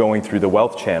going through the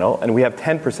wealth channel, and we have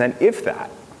 10%, if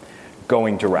that,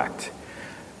 going direct.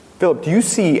 Philip, do you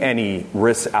see any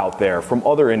risks out there from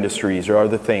other industries or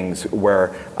other things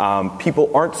where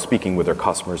people aren't speaking with their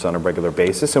customers on a regular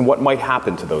basis, and what might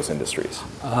happen to those industries?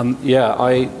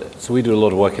 So we do a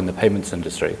lot of work in the payments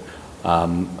industry.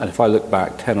 And if I look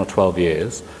back 10 or 12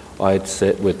 years, I'd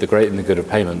sit with the great and the good of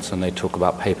payments, and they talk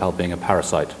about PayPal being a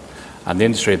parasite. And the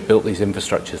industry had built these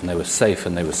infrastructures, and they were safe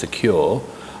and they were secure,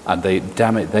 and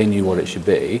they knew what it should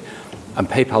be. And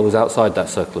PayPal was outside that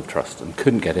circle of trust and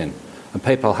couldn't get in. And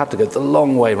PayPal had to go the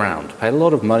long way round, pay a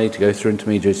lot of money to go through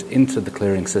intermediaries into the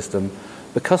clearing system.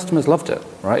 But customers loved it,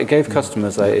 right? It gave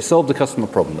customers, it solved the customer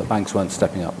problem that banks weren't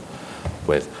stepping up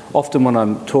with. Often when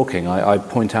I'm talking, I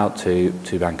point out to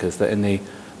bankers that in the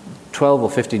 12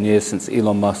 or 15 years since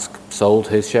Elon Musk sold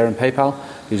his share in PayPal,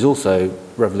 he's also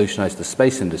revolutionized the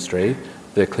space industry,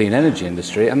 the clean energy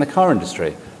industry, and the car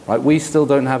industry, right? We still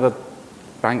don't have a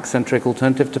bank-centric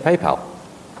alternative to PayPal.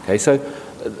 Okay, so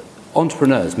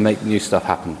entrepreneurs make new stuff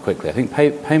happen quickly. I think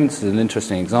payments is an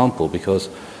interesting example because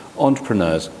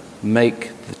entrepreneurs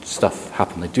make the stuff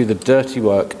happen. They do the dirty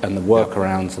work and the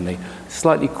workarounds and the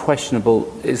slightly questionable,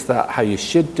 is that how you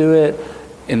should do it,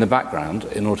 in the background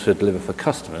in order to deliver for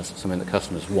customers something that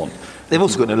customers want. They've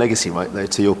also got no legacy, right, though,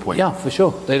 to your point. Yeah, for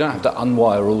sure. They don't have to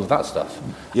unwire all of that stuff.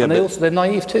 Yeah, and they're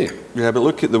naive too. Yeah, but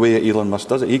look at the way Elon Musk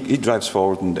does it. He drives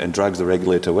forward and drags the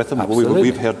regulator with him. Absolutely.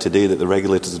 We've heard today that the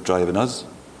regulators are driving us.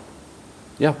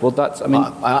 Yeah, well, that's,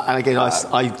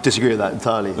 I disagree with that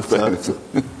entirely. So.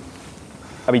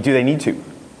 I mean, do they need to,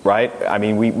 right? I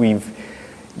mean,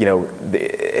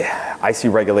 I see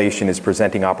regulation as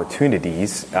presenting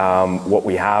opportunities. What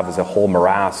we have is a whole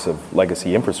morass of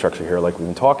legacy infrastructure here, like we've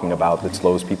been talking about, that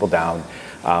slows people down.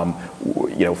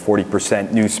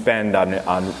 40% new spend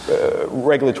on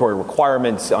regulatory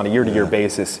requirements on a year-to-year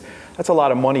basis. That's a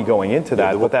lot of money going into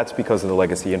that, but that's because of the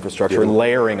legacy infrastructure and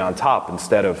layering on top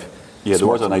instead of. Yeah, there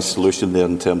was a nice solution there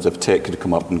in terms of tech could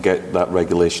come up and get that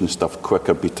regulation stuff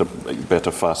quicker, better,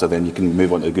 faster, then you can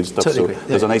move on to the good stuff. Totally. So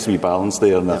there's a nice wee balance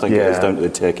there, and I think it's down to the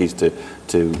techies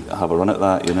to have a run at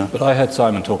that, you know. But I heard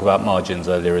Simon talk about margins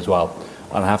earlier as well,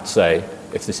 and I have to say,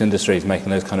 if this industry is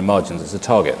making those kind of margins, it's a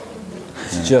target.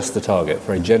 It's just the target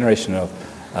for a generation of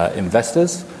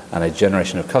investors and a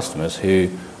generation of customers who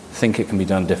think it can be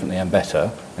done differently and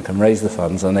better and can raise the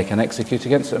funds and they can execute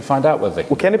against it and find out whether they can.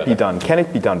 Well, can it be done? Can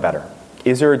it be done better?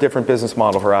 Is there a different business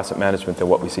model for asset management than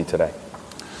what we see today?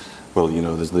 Well,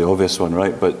 there's the obvious one,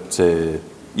 right? But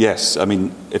yes, I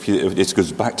mean, if it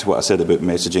goes back to what I said about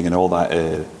messaging and all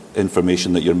that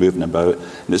information that you're moving about,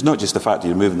 and it's not just the fact that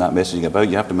you're moving that messaging about,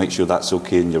 you have to make sure that's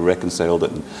okay and you're reconciled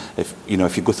it. And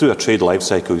if you go through a trade life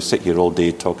cycle, you sit here all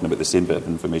day talking about the same bit of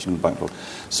information back and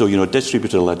forth. So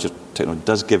distributed ledger technology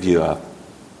does give you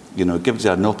gives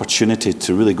you an opportunity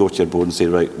to really go to your board and say,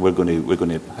 right, we're going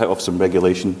to hit off some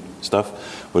regulation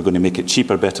stuff. We're going to make it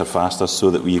cheaper, better, faster, so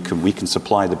that we can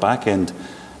supply the back end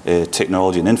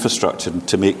technology and infrastructure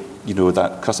to make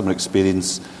that customer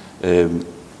experience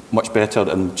much better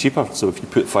and cheaper. So if you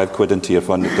put £5 into your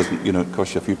fund, it doesn't it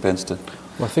costs you a few pence to.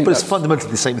 Well, but it's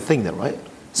fundamentally the same thing, then, right?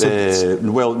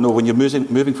 Well, no. When you're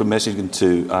moving from messaging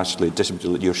to actually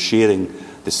distributed, you're sharing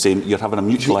the same. You're having a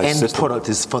mutualized system. The end product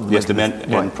is fundamentally yes,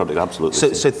 the end product,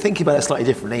 absolutely. So think about it slightly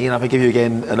differently, and if I give you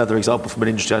again another example from an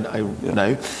industry I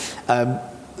know,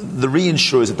 the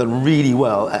reinsurers have done really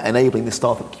well at enabling the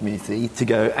startup community to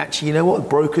go, actually, you know what,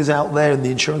 brokers out there in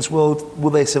the insurance world,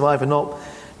 will they survive or not?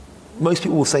 Most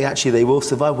people will say, actually, they will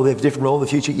survive. Will they have a different role in the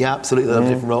future? Yeah, absolutely, they'll have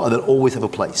a different role, and they'll always have a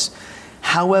place.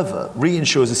 However,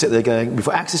 reinsurers will sit there going, we've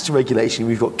got access to regulation,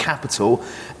 we've got capital.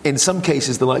 In some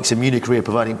cases, the likes of Munich Re are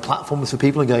providing platforms for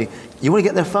people and going, you want to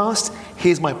get there fast?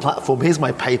 Here's my platform, here's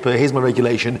my paper, here's my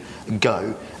regulation,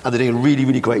 go. And they're doing a really,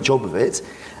 really great job of it.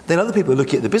 Then other people are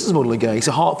looking at the business model and going,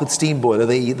 so Hartford Steam Boiler,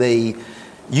 they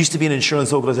used to be an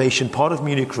insurance organisation, part of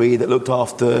Munich Re that looked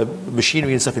after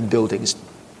machinery and stuff in buildings.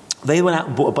 They went out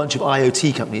and bought a bunch of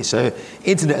IoT companies, so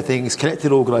Internet of Things,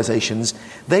 connected organisations.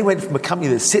 They went from a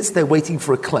company that sits there waiting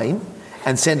for a claim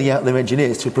and sending out their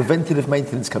engineers to a preventative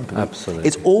maintenance company. Absolutely.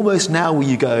 It's almost now where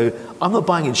you go, I'm not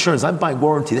buying insurance, I'm buying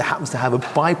warranty that happens to have a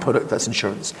byproduct that's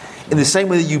insurance. In the same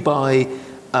way that you buy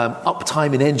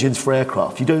uptime in engines for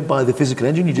aircraft. You don't buy the physical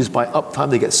engine, you just buy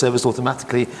uptime, they get serviced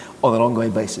automatically on an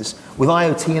ongoing basis. With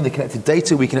IoT and the connected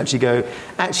data, we can actually go,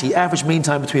 average mean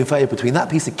time between failure between that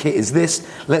piece of kit is this,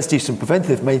 let's do some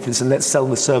preventative maintenance and let's sell on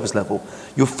the service level.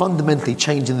 You're fundamentally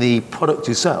changing the product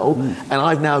you sell, and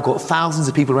I've now got thousands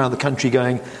of people around the country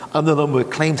going, I'm no longer a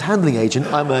claims handling agent,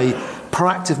 I'm a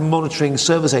proactive monitoring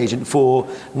service agent for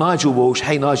Nigel Walsh.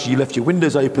 Hey Nigel, you left your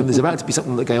windows open, there's about to be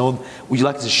something going on, would you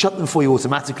like us to shut them for you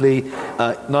automatically?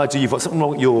 Nigel, you've got something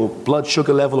wrong with your blood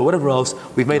sugar level or whatever else,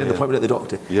 we've made an appointment at the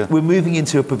doctor. We're moving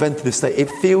into a preventative state. It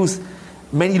feels,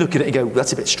 many look at it and go,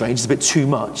 that's a bit strange, it's a bit too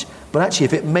much, but actually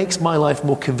if it makes my life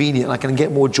more convenient and I can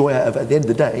get more joy out of it at the end of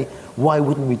the day, why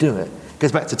wouldn't we do it? It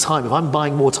goes back to time. If I'm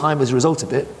buying more time as a result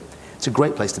of it, it's a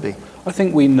great place to be. I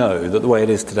think we know that the way it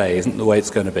is today isn't the way it's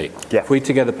going to be. Yeah. If we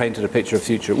together painted a picture of the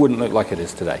future, it wouldn't look like it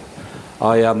is today.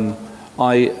 I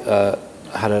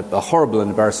had a horrible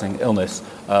and embarrassing illness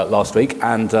last week,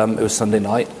 and it was Sunday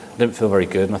night. I didn't feel very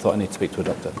good, and I thought I need to speak to a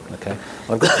doctor. Okay,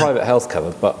 I've got private health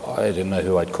cover, but I didn't know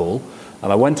who I'd call.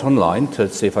 And I went online to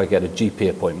see if I could get a GP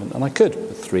appointment, and I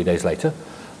could 3 days later.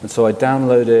 And so I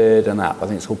downloaded an app, I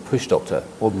think it's called Push Doctor.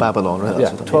 Or Babylon, right? Yeah,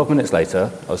 12 minutes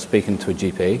later, I was speaking to a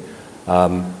GP.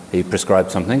 He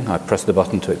prescribed something, I pressed the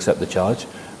button to accept the charge,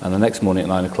 and the next morning at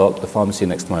 9 o'clock, the pharmacy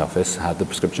next to my office had the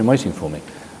prescription waiting for me.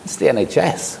 It's the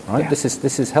NHS, right? Yeah. This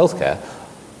is healthcare.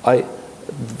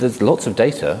 There's lots of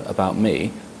data about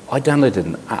me. I downloaded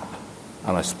an app,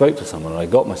 and I spoke to someone, and I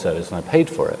got my service, and I paid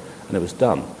for it, and it was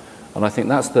done. And I think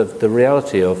that's the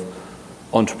reality of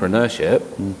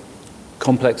entrepreneurship.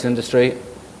 Complex industry,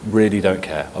 really don't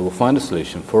care. I will find a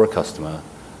solution for a customer,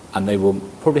 and they will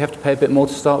probably have to pay a bit more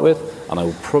to start with, and I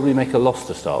will probably make a loss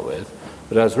to start with.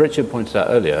 But as Richard pointed out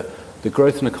earlier, the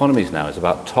growth in economies now is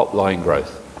about top-line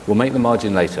growth. We'll make the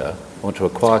margin later. I want to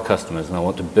acquire customers, and I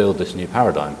want to build this new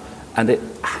paradigm. And it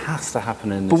has to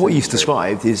happen in this But what industry. you've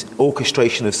described is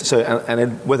orchestration of...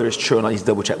 And whether it's true or not, I need to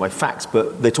double-check my facts,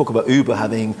 but they talk about Uber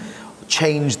having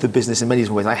changed the business in many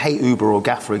different ways. I hate Uber or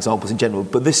Gaffer examples in general,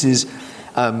 but this is,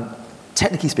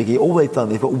 technically speaking, all they've done,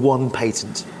 they've got one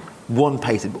patent. One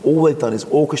patent. All they've done is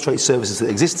orchestrate services that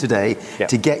exist today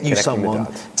to get you someone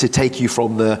to take you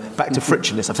from back to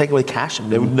frictionless. I've taken away cash. I'm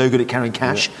no good at carrying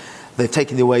cash. Yeah. They've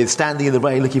taken away standing in the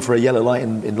rain looking for a yellow light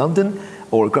in London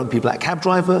or a grumpy black cab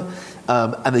driver,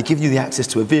 and they give you the access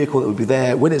to a vehicle that will be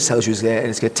there when it tells you it's there, and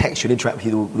it's going to text you and interact with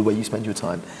you the way you spend your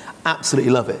time. Absolutely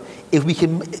love it. If we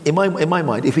can, in my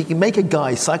mind, if we can make a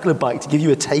guy cycle a bike to give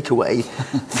you a takeaway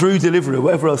through delivery or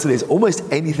whatever else it is, almost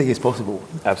anything is possible.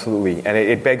 Absolutely. And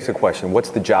it begs the question, what's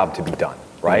the job to be done,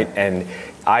 right? And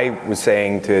I was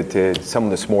saying to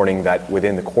someone this morning that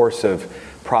within the course of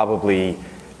probably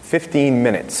 15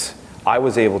 minutes, I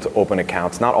was able to open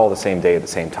accounts, not all the same day at the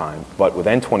same time, but with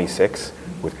N26,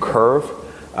 with Curve,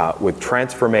 with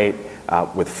Transformate,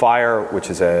 with Fire, which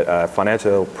is a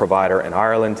financial provider in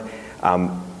Ireland.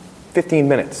 15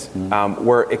 minutes,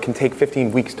 where it can take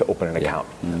 15 weeks to open an account.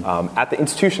 At the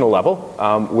institutional level,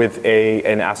 with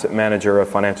an asset manager, a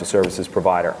financial services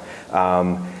provider.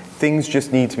 Things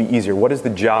just need to be easier. What is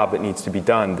the job that needs to be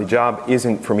done? The job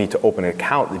isn't for me to open an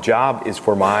account. The job is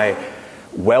for my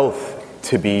wealth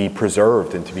to be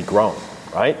preserved and to be grown,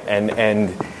 right? And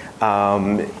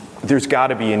there's got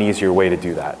to be an easier way to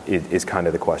do that, is kind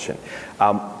of the question.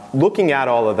 Looking at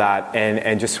all of that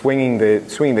and just swinging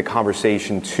the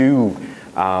conversation to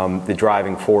the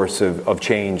driving force of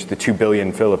change, the 2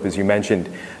 billion, Philip, as you mentioned,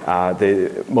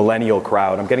 the millennial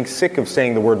crowd. I'm getting sick of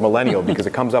saying the word millennial because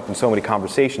it comes up in so many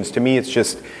conversations. To me, it's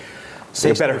just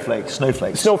snowflakes.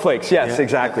 Snowflakes, yes, yeah,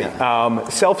 exactly. Yeah.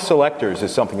 Self-selectors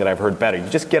is something that I've heard better. You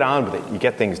just get on with it. You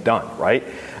get things done, right?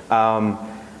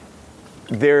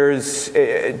 There's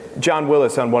John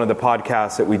Willis on one of the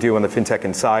podcasts that we do on the FinTech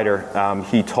Insider.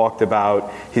 He talked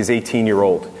about his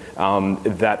 18-year-old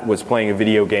that was playing a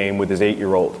video game with his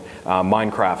 8-year-old,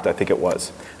 Minecraft, I think it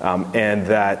was, and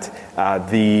that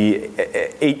the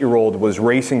 8-year-old was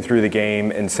racing through the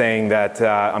game and saying that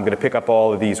I'm going to pick up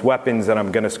all of these weapons and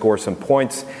I'm going to score some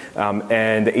points,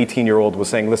 and the 18-year-old was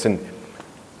saying, listen,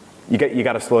 you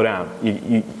got to slow down.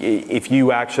 If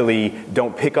you actually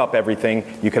don't pick up everything,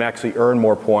 you can actually earn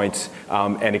more points,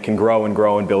 and it can grow and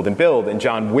grow and build and build. And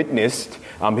John witnessed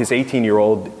his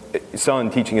 18-year-old son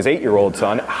teaching his 8-year-old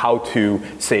son how to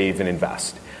save and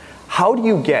invest. How do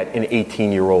you get an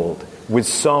 18-year-old with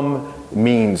some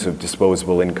means of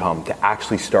disposable income to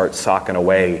actually start socking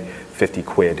away 50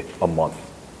 quid a month?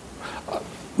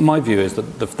 My view is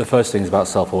that the first thing is about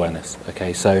self-awareness.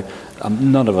 Okay, so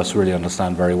none of us really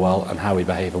understand very well and how we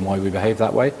behave and why we behave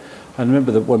that way. I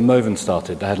remember that when Moven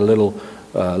started, they had a little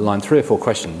line, 3 or 4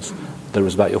 questions that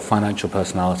was about your financial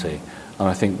personality. And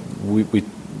I think we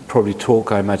probably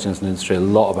talk, I imagine, as an industry, a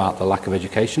lot about the lack of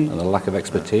education and the lack of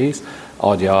expertise.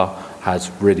 RDR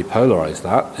has really polarized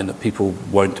that in that people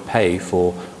won't pay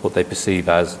for what they perceive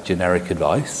as generic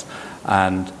advice.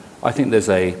 And I think there's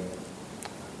a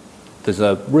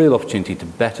real opportunity to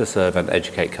better serve and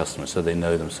educate customers so they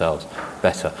know themselves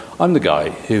better. I'm the guy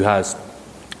who has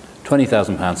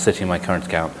 £20,000 sitting in my current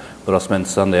account, but I'll spend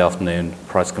Sunday afternoon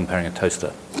price comparing a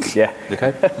toaster. Yeah.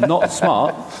 Okay? Not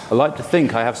smart. I like to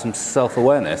think I have some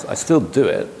self-awareness. I still do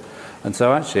it. And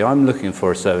so actually I'm looking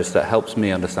for a service that helps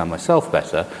me understand myself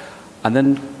better and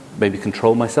then maybe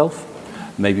control myself,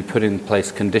 maybe put in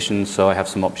place conditions so I have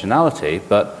some optionality,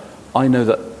 but I know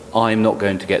that I'm not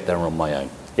going to get there on my own.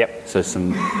 Yep. So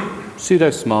some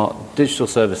pseudo-smart digital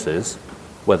services,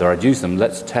 whether I'd use them,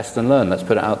 let's test and learn, let's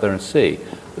put it out there and see.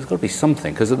 There's got to be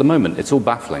something, because at the moment it's all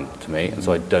baffling to me, and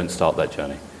so I don't start that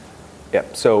journey.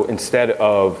 Yep. So instead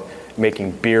of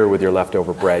making beer with your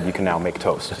leftover bread, you can now make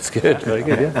toast. That's good. Very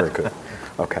good. Yeah. Very good.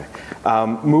 Okay.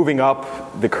 Moving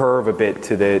up the curve a bit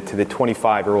to the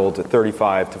 25-year-olds, the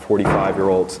 35 to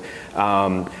 45-year-olds.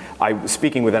 I was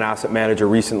speaking with an asset manager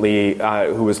recently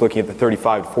who was looking at the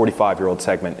 35 to 45-year-old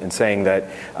segment and saying that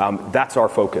that's our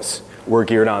focus. We're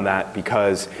geared on that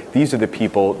because these are the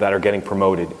people that are getting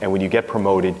promoted. And when you get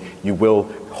promoted, you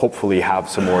will hopefully have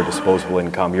some more disposable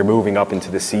income. You're moving up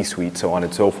into the C-suite, so on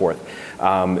and so forth.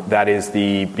 That is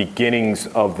the beginnings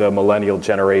of the millennial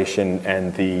generation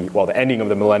and the ending of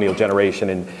the millennial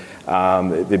generation and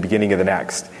the beginning of the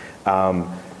next.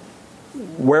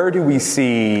 Where do we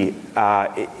see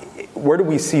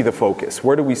the focus?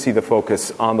 Where do we see the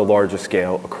focus on the larger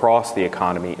scale across the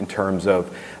economy in terms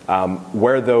of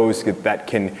where those that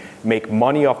can make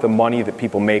money off the money that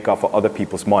people make off of other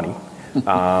people's money?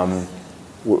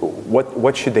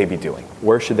 What should they be doing?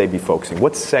 Where should they be focusing?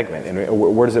 What segment and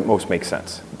where does it most make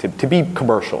sense to be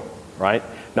commercial? Right,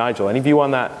 Nigel? Any view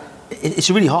on that? It's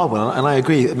a really hard one, and I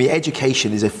agree. I mean,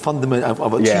 education is a fundamental. I've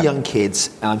got 2 young kids,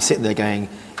 and I'm sitting there going,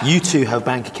 you 2 have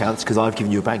bank accounts because I've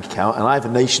given you a bank account, and I have a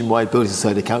nationwide building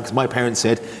society account because my parents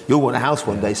said, you'll want a house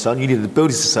one day, son, you need a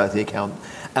building society account.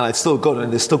 And I've still got it,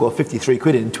 and they've still got 53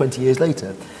 quid in 20 years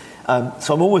later.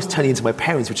 So I'm always turning into my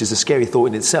parents, which is a scary thought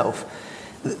in itself.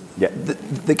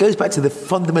 That goes back to the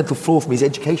fundamental flaw for me is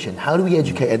education. How do we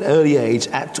educate at an early age?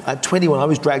 At 21, I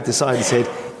was dragged aside and said,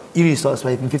 you need to start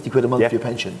saving 50 quid a month for your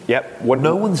pension.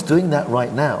 No one's doing that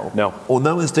right now. No. Or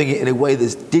no one's doing it in a way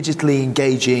that's digitally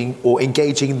engaging or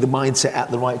engaging the mindset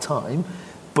at the right time.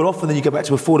 But often then you go back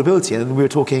to affordability. And we were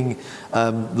talking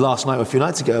last night or a few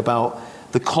nights ago about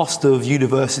the cost of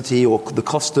university or the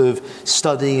cost of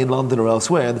studying in London or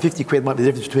elsewhere, and the 50 quid might be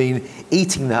the difference between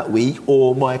eating that week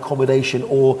or my accommodation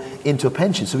or into a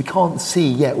pension. So we can't see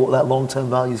yet what that long-term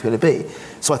value is going to be.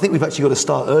 So I think we've actually got to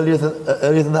start earlier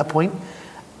than that point.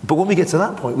 But when we get to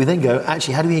that point, we then go,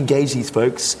 actually, how do we engage these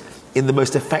folks in the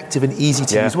most effective and easy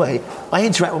to use way? I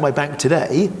interact with my bank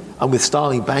today. I'm with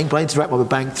Starling Bank, but I interact with my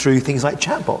bank through things like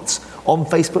chatbots on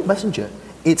Facebook Messenger.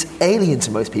 It's alien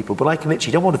to most people, but I can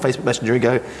literally jump on to Facebook Messenger and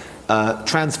go,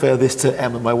 transfer this to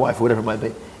Emma, my wife, or whatever it might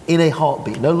be, in a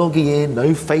heartbeat. No logging in,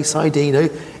 no Face ID,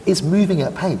 it's moving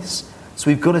at pace. So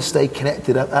we've got to stay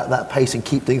connected at that pace and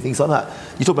keep doing things like that.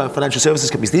 You talk about financial services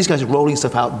companies, these guys are rolling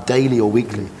stuff out daily or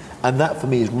weekly. And that, for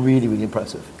me, is really, really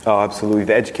impressive. Oh, absolutely.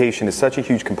 The education is such a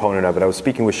huge component of it. I was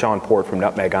speaking with Sean Port from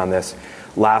Nutmeg on this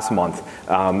last month,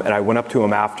 and I went up to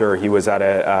him after he was he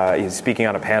was speaking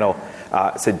on a panel.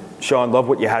 Said, Sean, love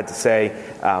what you had to say.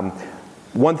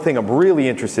 One thing I'm really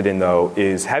interested in, though,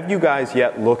 is have you guys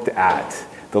yet looked at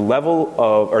the level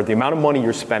of, or the amount of money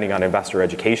you're spending on investor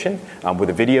education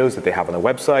with the videos that they have on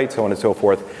their website, so on and so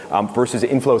forth, versus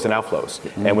inflows and outflows.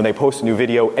 Mm-hmm. And when they post a new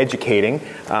video educating,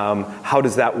 how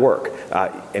does that work?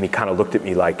 And he kind of looked at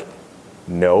me like,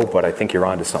 no, but I think you're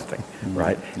onto something, mm-hmm.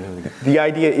 right? Yeah, the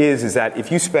idea is that if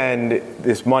you spend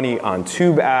this money on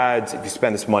tube ads, if you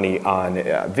spend this money on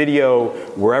video,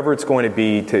 wherever it's going to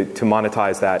be to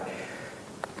monetize that,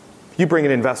 you bring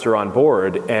an investor on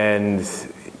board and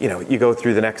you go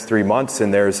through the next 3 months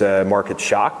and there's a market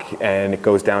shock and it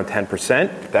goes down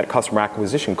 10%, that customer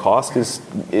acquisition cost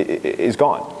is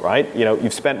gone, right?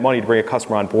 You've spent money to bring a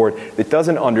customer on board that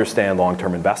doesn't understand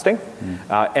long-term investing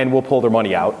and will pull their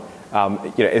money out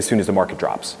as soon as the market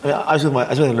drops. I was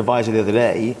with an advisor the other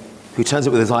day who turns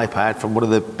up with his iPad from one of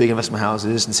the big investment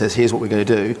houses and says, here's what we're going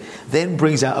to do, then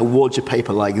brings out a wad of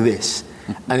paper like this.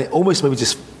 And it almost maybe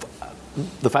just,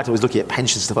 the fact I was looking at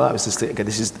pensions stuff like that, I was just thinking, okay,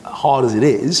 this is hard as it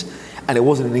is, and it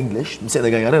wasn't in English. I'm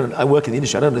sitting there going, I work in the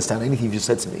industry, I don't understand anything you've just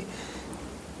said to me,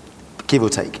 give or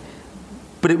take.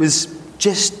 But it was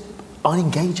just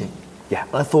unengaging. Yeah.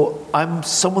 And I thought, I'm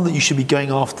someone that you should be going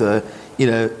after,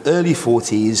 early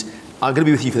 40s, I'm going to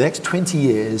be with you for the next 20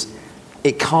 years.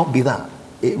 It can't be that.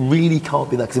 It really can't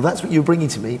be that. Because if that's what you're bringing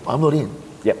to me, I'm not in.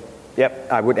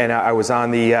 Yep, I would, and I was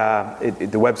on the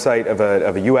website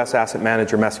of a U.S. asset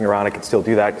manager messing around. I could still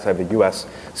do that because I have a U.S.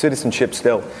 citizenship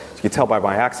still. So you can tell by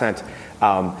my accent.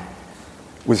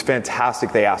 Was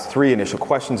fantastic. They asked 3 initial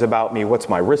questions about me. What's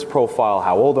my risk profile?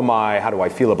 How old am I? How do I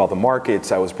feel about the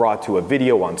markets? I was brought to a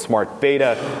video on smart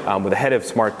beta with the head of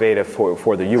smart beta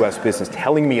for the U.S. business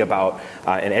telling me about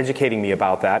and educating me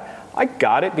about that. I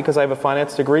got it because I have a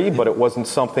finance degree, but it wasn't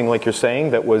something like you're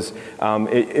saying that was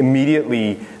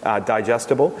immediately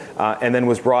digestible, and then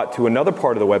was brought to another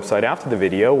part of the website after the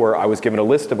video where I was given a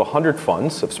list of 100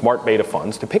 funds, of smart beta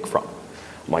funds to pick from.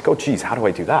 I'm like, oh geez, how do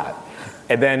I do that?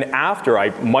 And then after I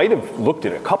might have looked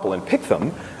at a couple and picked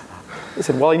them, they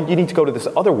said, well, you need to go to this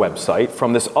other website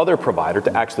from this other provider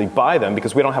to actually buy them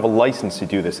because we don't have a license to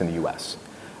do this in the US.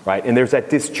 Right? And there's that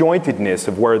disjointedness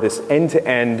of where this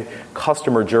end-to-end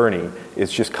customer journey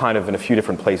is just kind of in a few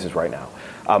different places right now.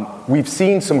 We've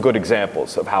seen some good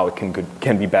examples of how it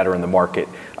can be better in the market.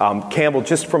 Campbell,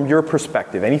 just from your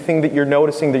perspective, anything that you're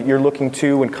noticing that you're looking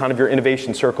to in kind of your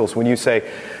innovation circles when you say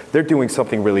they're doing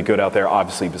something really good out there,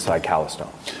 obviously beside Calastone?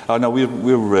 No,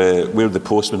 we're the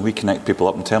postman. We connect people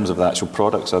up in terms of the actual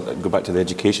products. I'll go back to the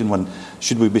education one.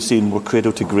 Should we be seeing more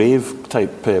cradle to grave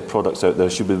type products out there?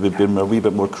 Should we be being a wee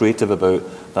bit more creative about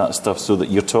that stuff so that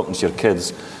you're talking to your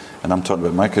kids? And I'm talking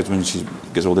about my kids when she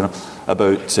gets old enough,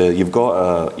 about you've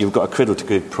got a cradle to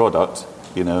grave product,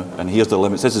 and here's the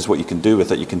limits. This is what you can do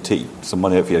with it. You can take some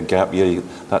money out for your gap year.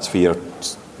 That's for your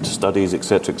studies,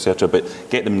 etc., etc. But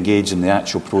get them engaged in the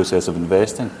actual process of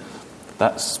investing.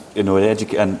 That's and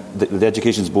the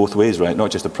education's both ways, right? Not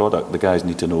just the product. The guys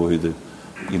need to know who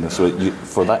the, So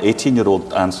for that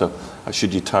 18-year-old answer,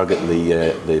 should you target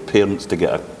the parents to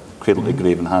get a cradle to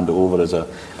grave and hand it over as a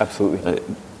absolutely.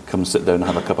 Come sit down and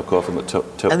have a cup of coffee and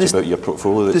talk to you about your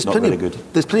portfolio that's not very good.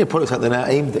 There's plenty of products out there now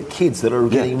aimed at kids that are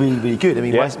getting really, really good. I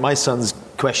mean, my son's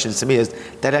question to me is,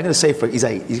 Dad, I'm going to save for, he's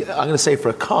 8, I'm going to save for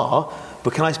a car,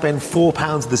 but can I spend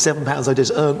 £4 of the £7 I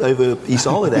just earned over Easter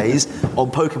holidays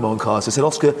on Pokemon cards? I said,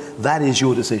 Oscar, that is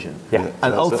your decision. Yeah,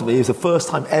 and ultimately, it was the first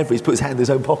time ever he's put his hand in his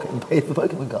own pocket and paid for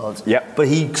Pokemon cards. Yep. But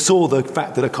he saw the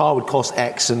fact that a car would cost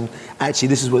X, and actually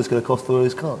this is what it's going to cost for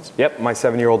those cards. Yep, my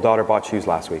 7-year-old daughter bought shoes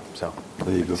last week, so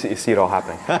there you go. You see it all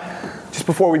happening. Just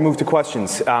before we move to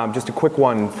questions, just a quick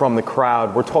one from the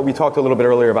crowd. We talked a little bit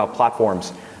earlier about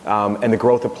platforms and the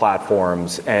growth of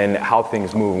platforms and how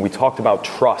things move. And we talked about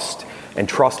trust and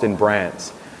trust in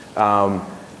brands. And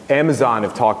Amazon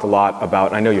have talked a lot about,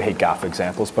 and I know you hate GAFA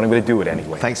examples, but I'm going to do it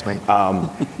anyway. Thanks, mate.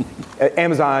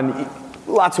 Amazon,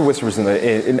 lots of whispers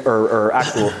or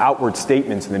actual outward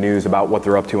statements in the news about what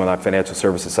they're up to on that financial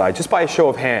services side. Just by a show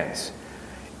of hands,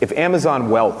 if Amazon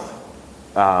Wealth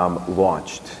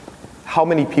launched, how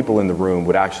many people in the room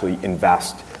would actually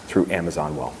invest through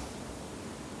Amazon Wealth?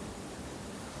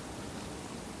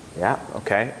 Yeah,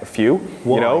 okay, a few.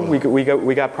 Why? You know,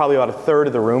 we got probably about a third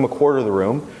of the room, a quarter of the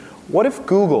room. What if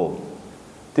Google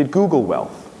did Google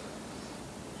Wealth?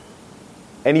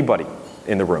 Anybody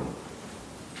in the room?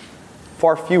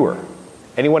 Far fewer.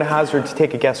 Anyone hazard to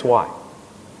take a guess why?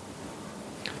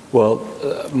 Well,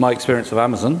 my experience of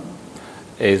Amazon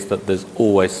is that there's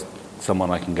always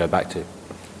someone I can go back to.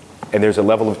 And there's a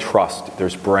level of trust,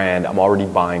 there's brand, I'm already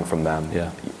buying from them.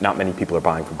 Yeah. Not many people are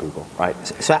buying from Google, right?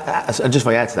 So just if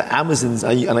I add to that, Amazon's,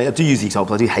 and I do use the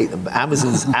example, I do hate them, but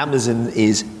Amazon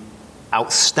is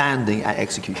outstanding at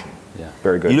execution. Yeah.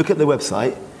 Very good. You look at the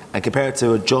website and compare it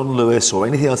to a John Lewis or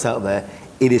anything else out there,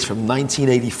 it is from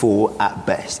 1984 at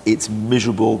best. It's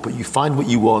miserable, but you find what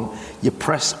you want, you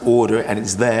press order, and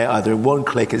it's there either in one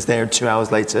click, it's there 2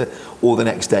 hours later, or the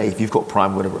next day if you've got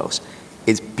Prime or whatever else.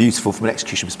 It's beautiful from an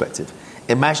execution perspective.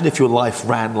 Imagine if your life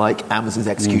ran like Amazon's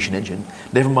execution engine.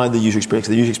 Never mind the user experience.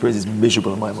 The user experience is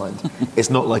miserable in my mind. It's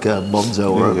not like a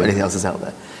Monzo or anything else that's out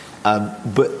there.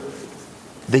 But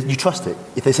you trust it.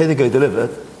 If they say they're going to deliver,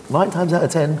 9 times out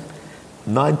of 10,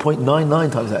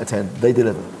 9.99 times out of 10, they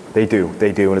deliver. They do,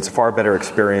 and it's a far better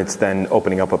experience than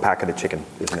opening up a packet of chicken,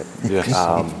 isn't it? Yes.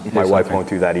 My wife won't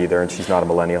do that either, and she's not a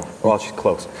millennial. Well, she's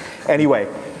close. Anyway,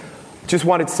 just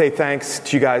wanted to say thanks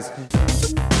to you guys.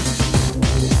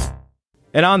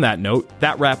 And on that note,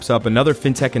 that wraps up another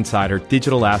FinTech Insider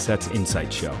Digital Assets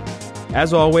Insight Show.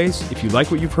 As always, if you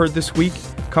like what you've heard this week,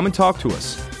 come and talk to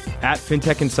us at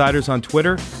FinTech Insiders on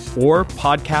Twitter or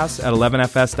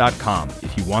podcasts@11fs.com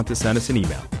if you want to send us an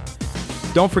email.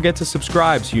 Don't forget to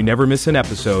subscribe so you never miss an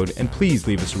episode, and please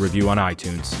leave us a review on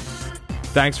iTunes.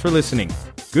 Thanks for listening.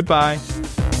 Goodbye.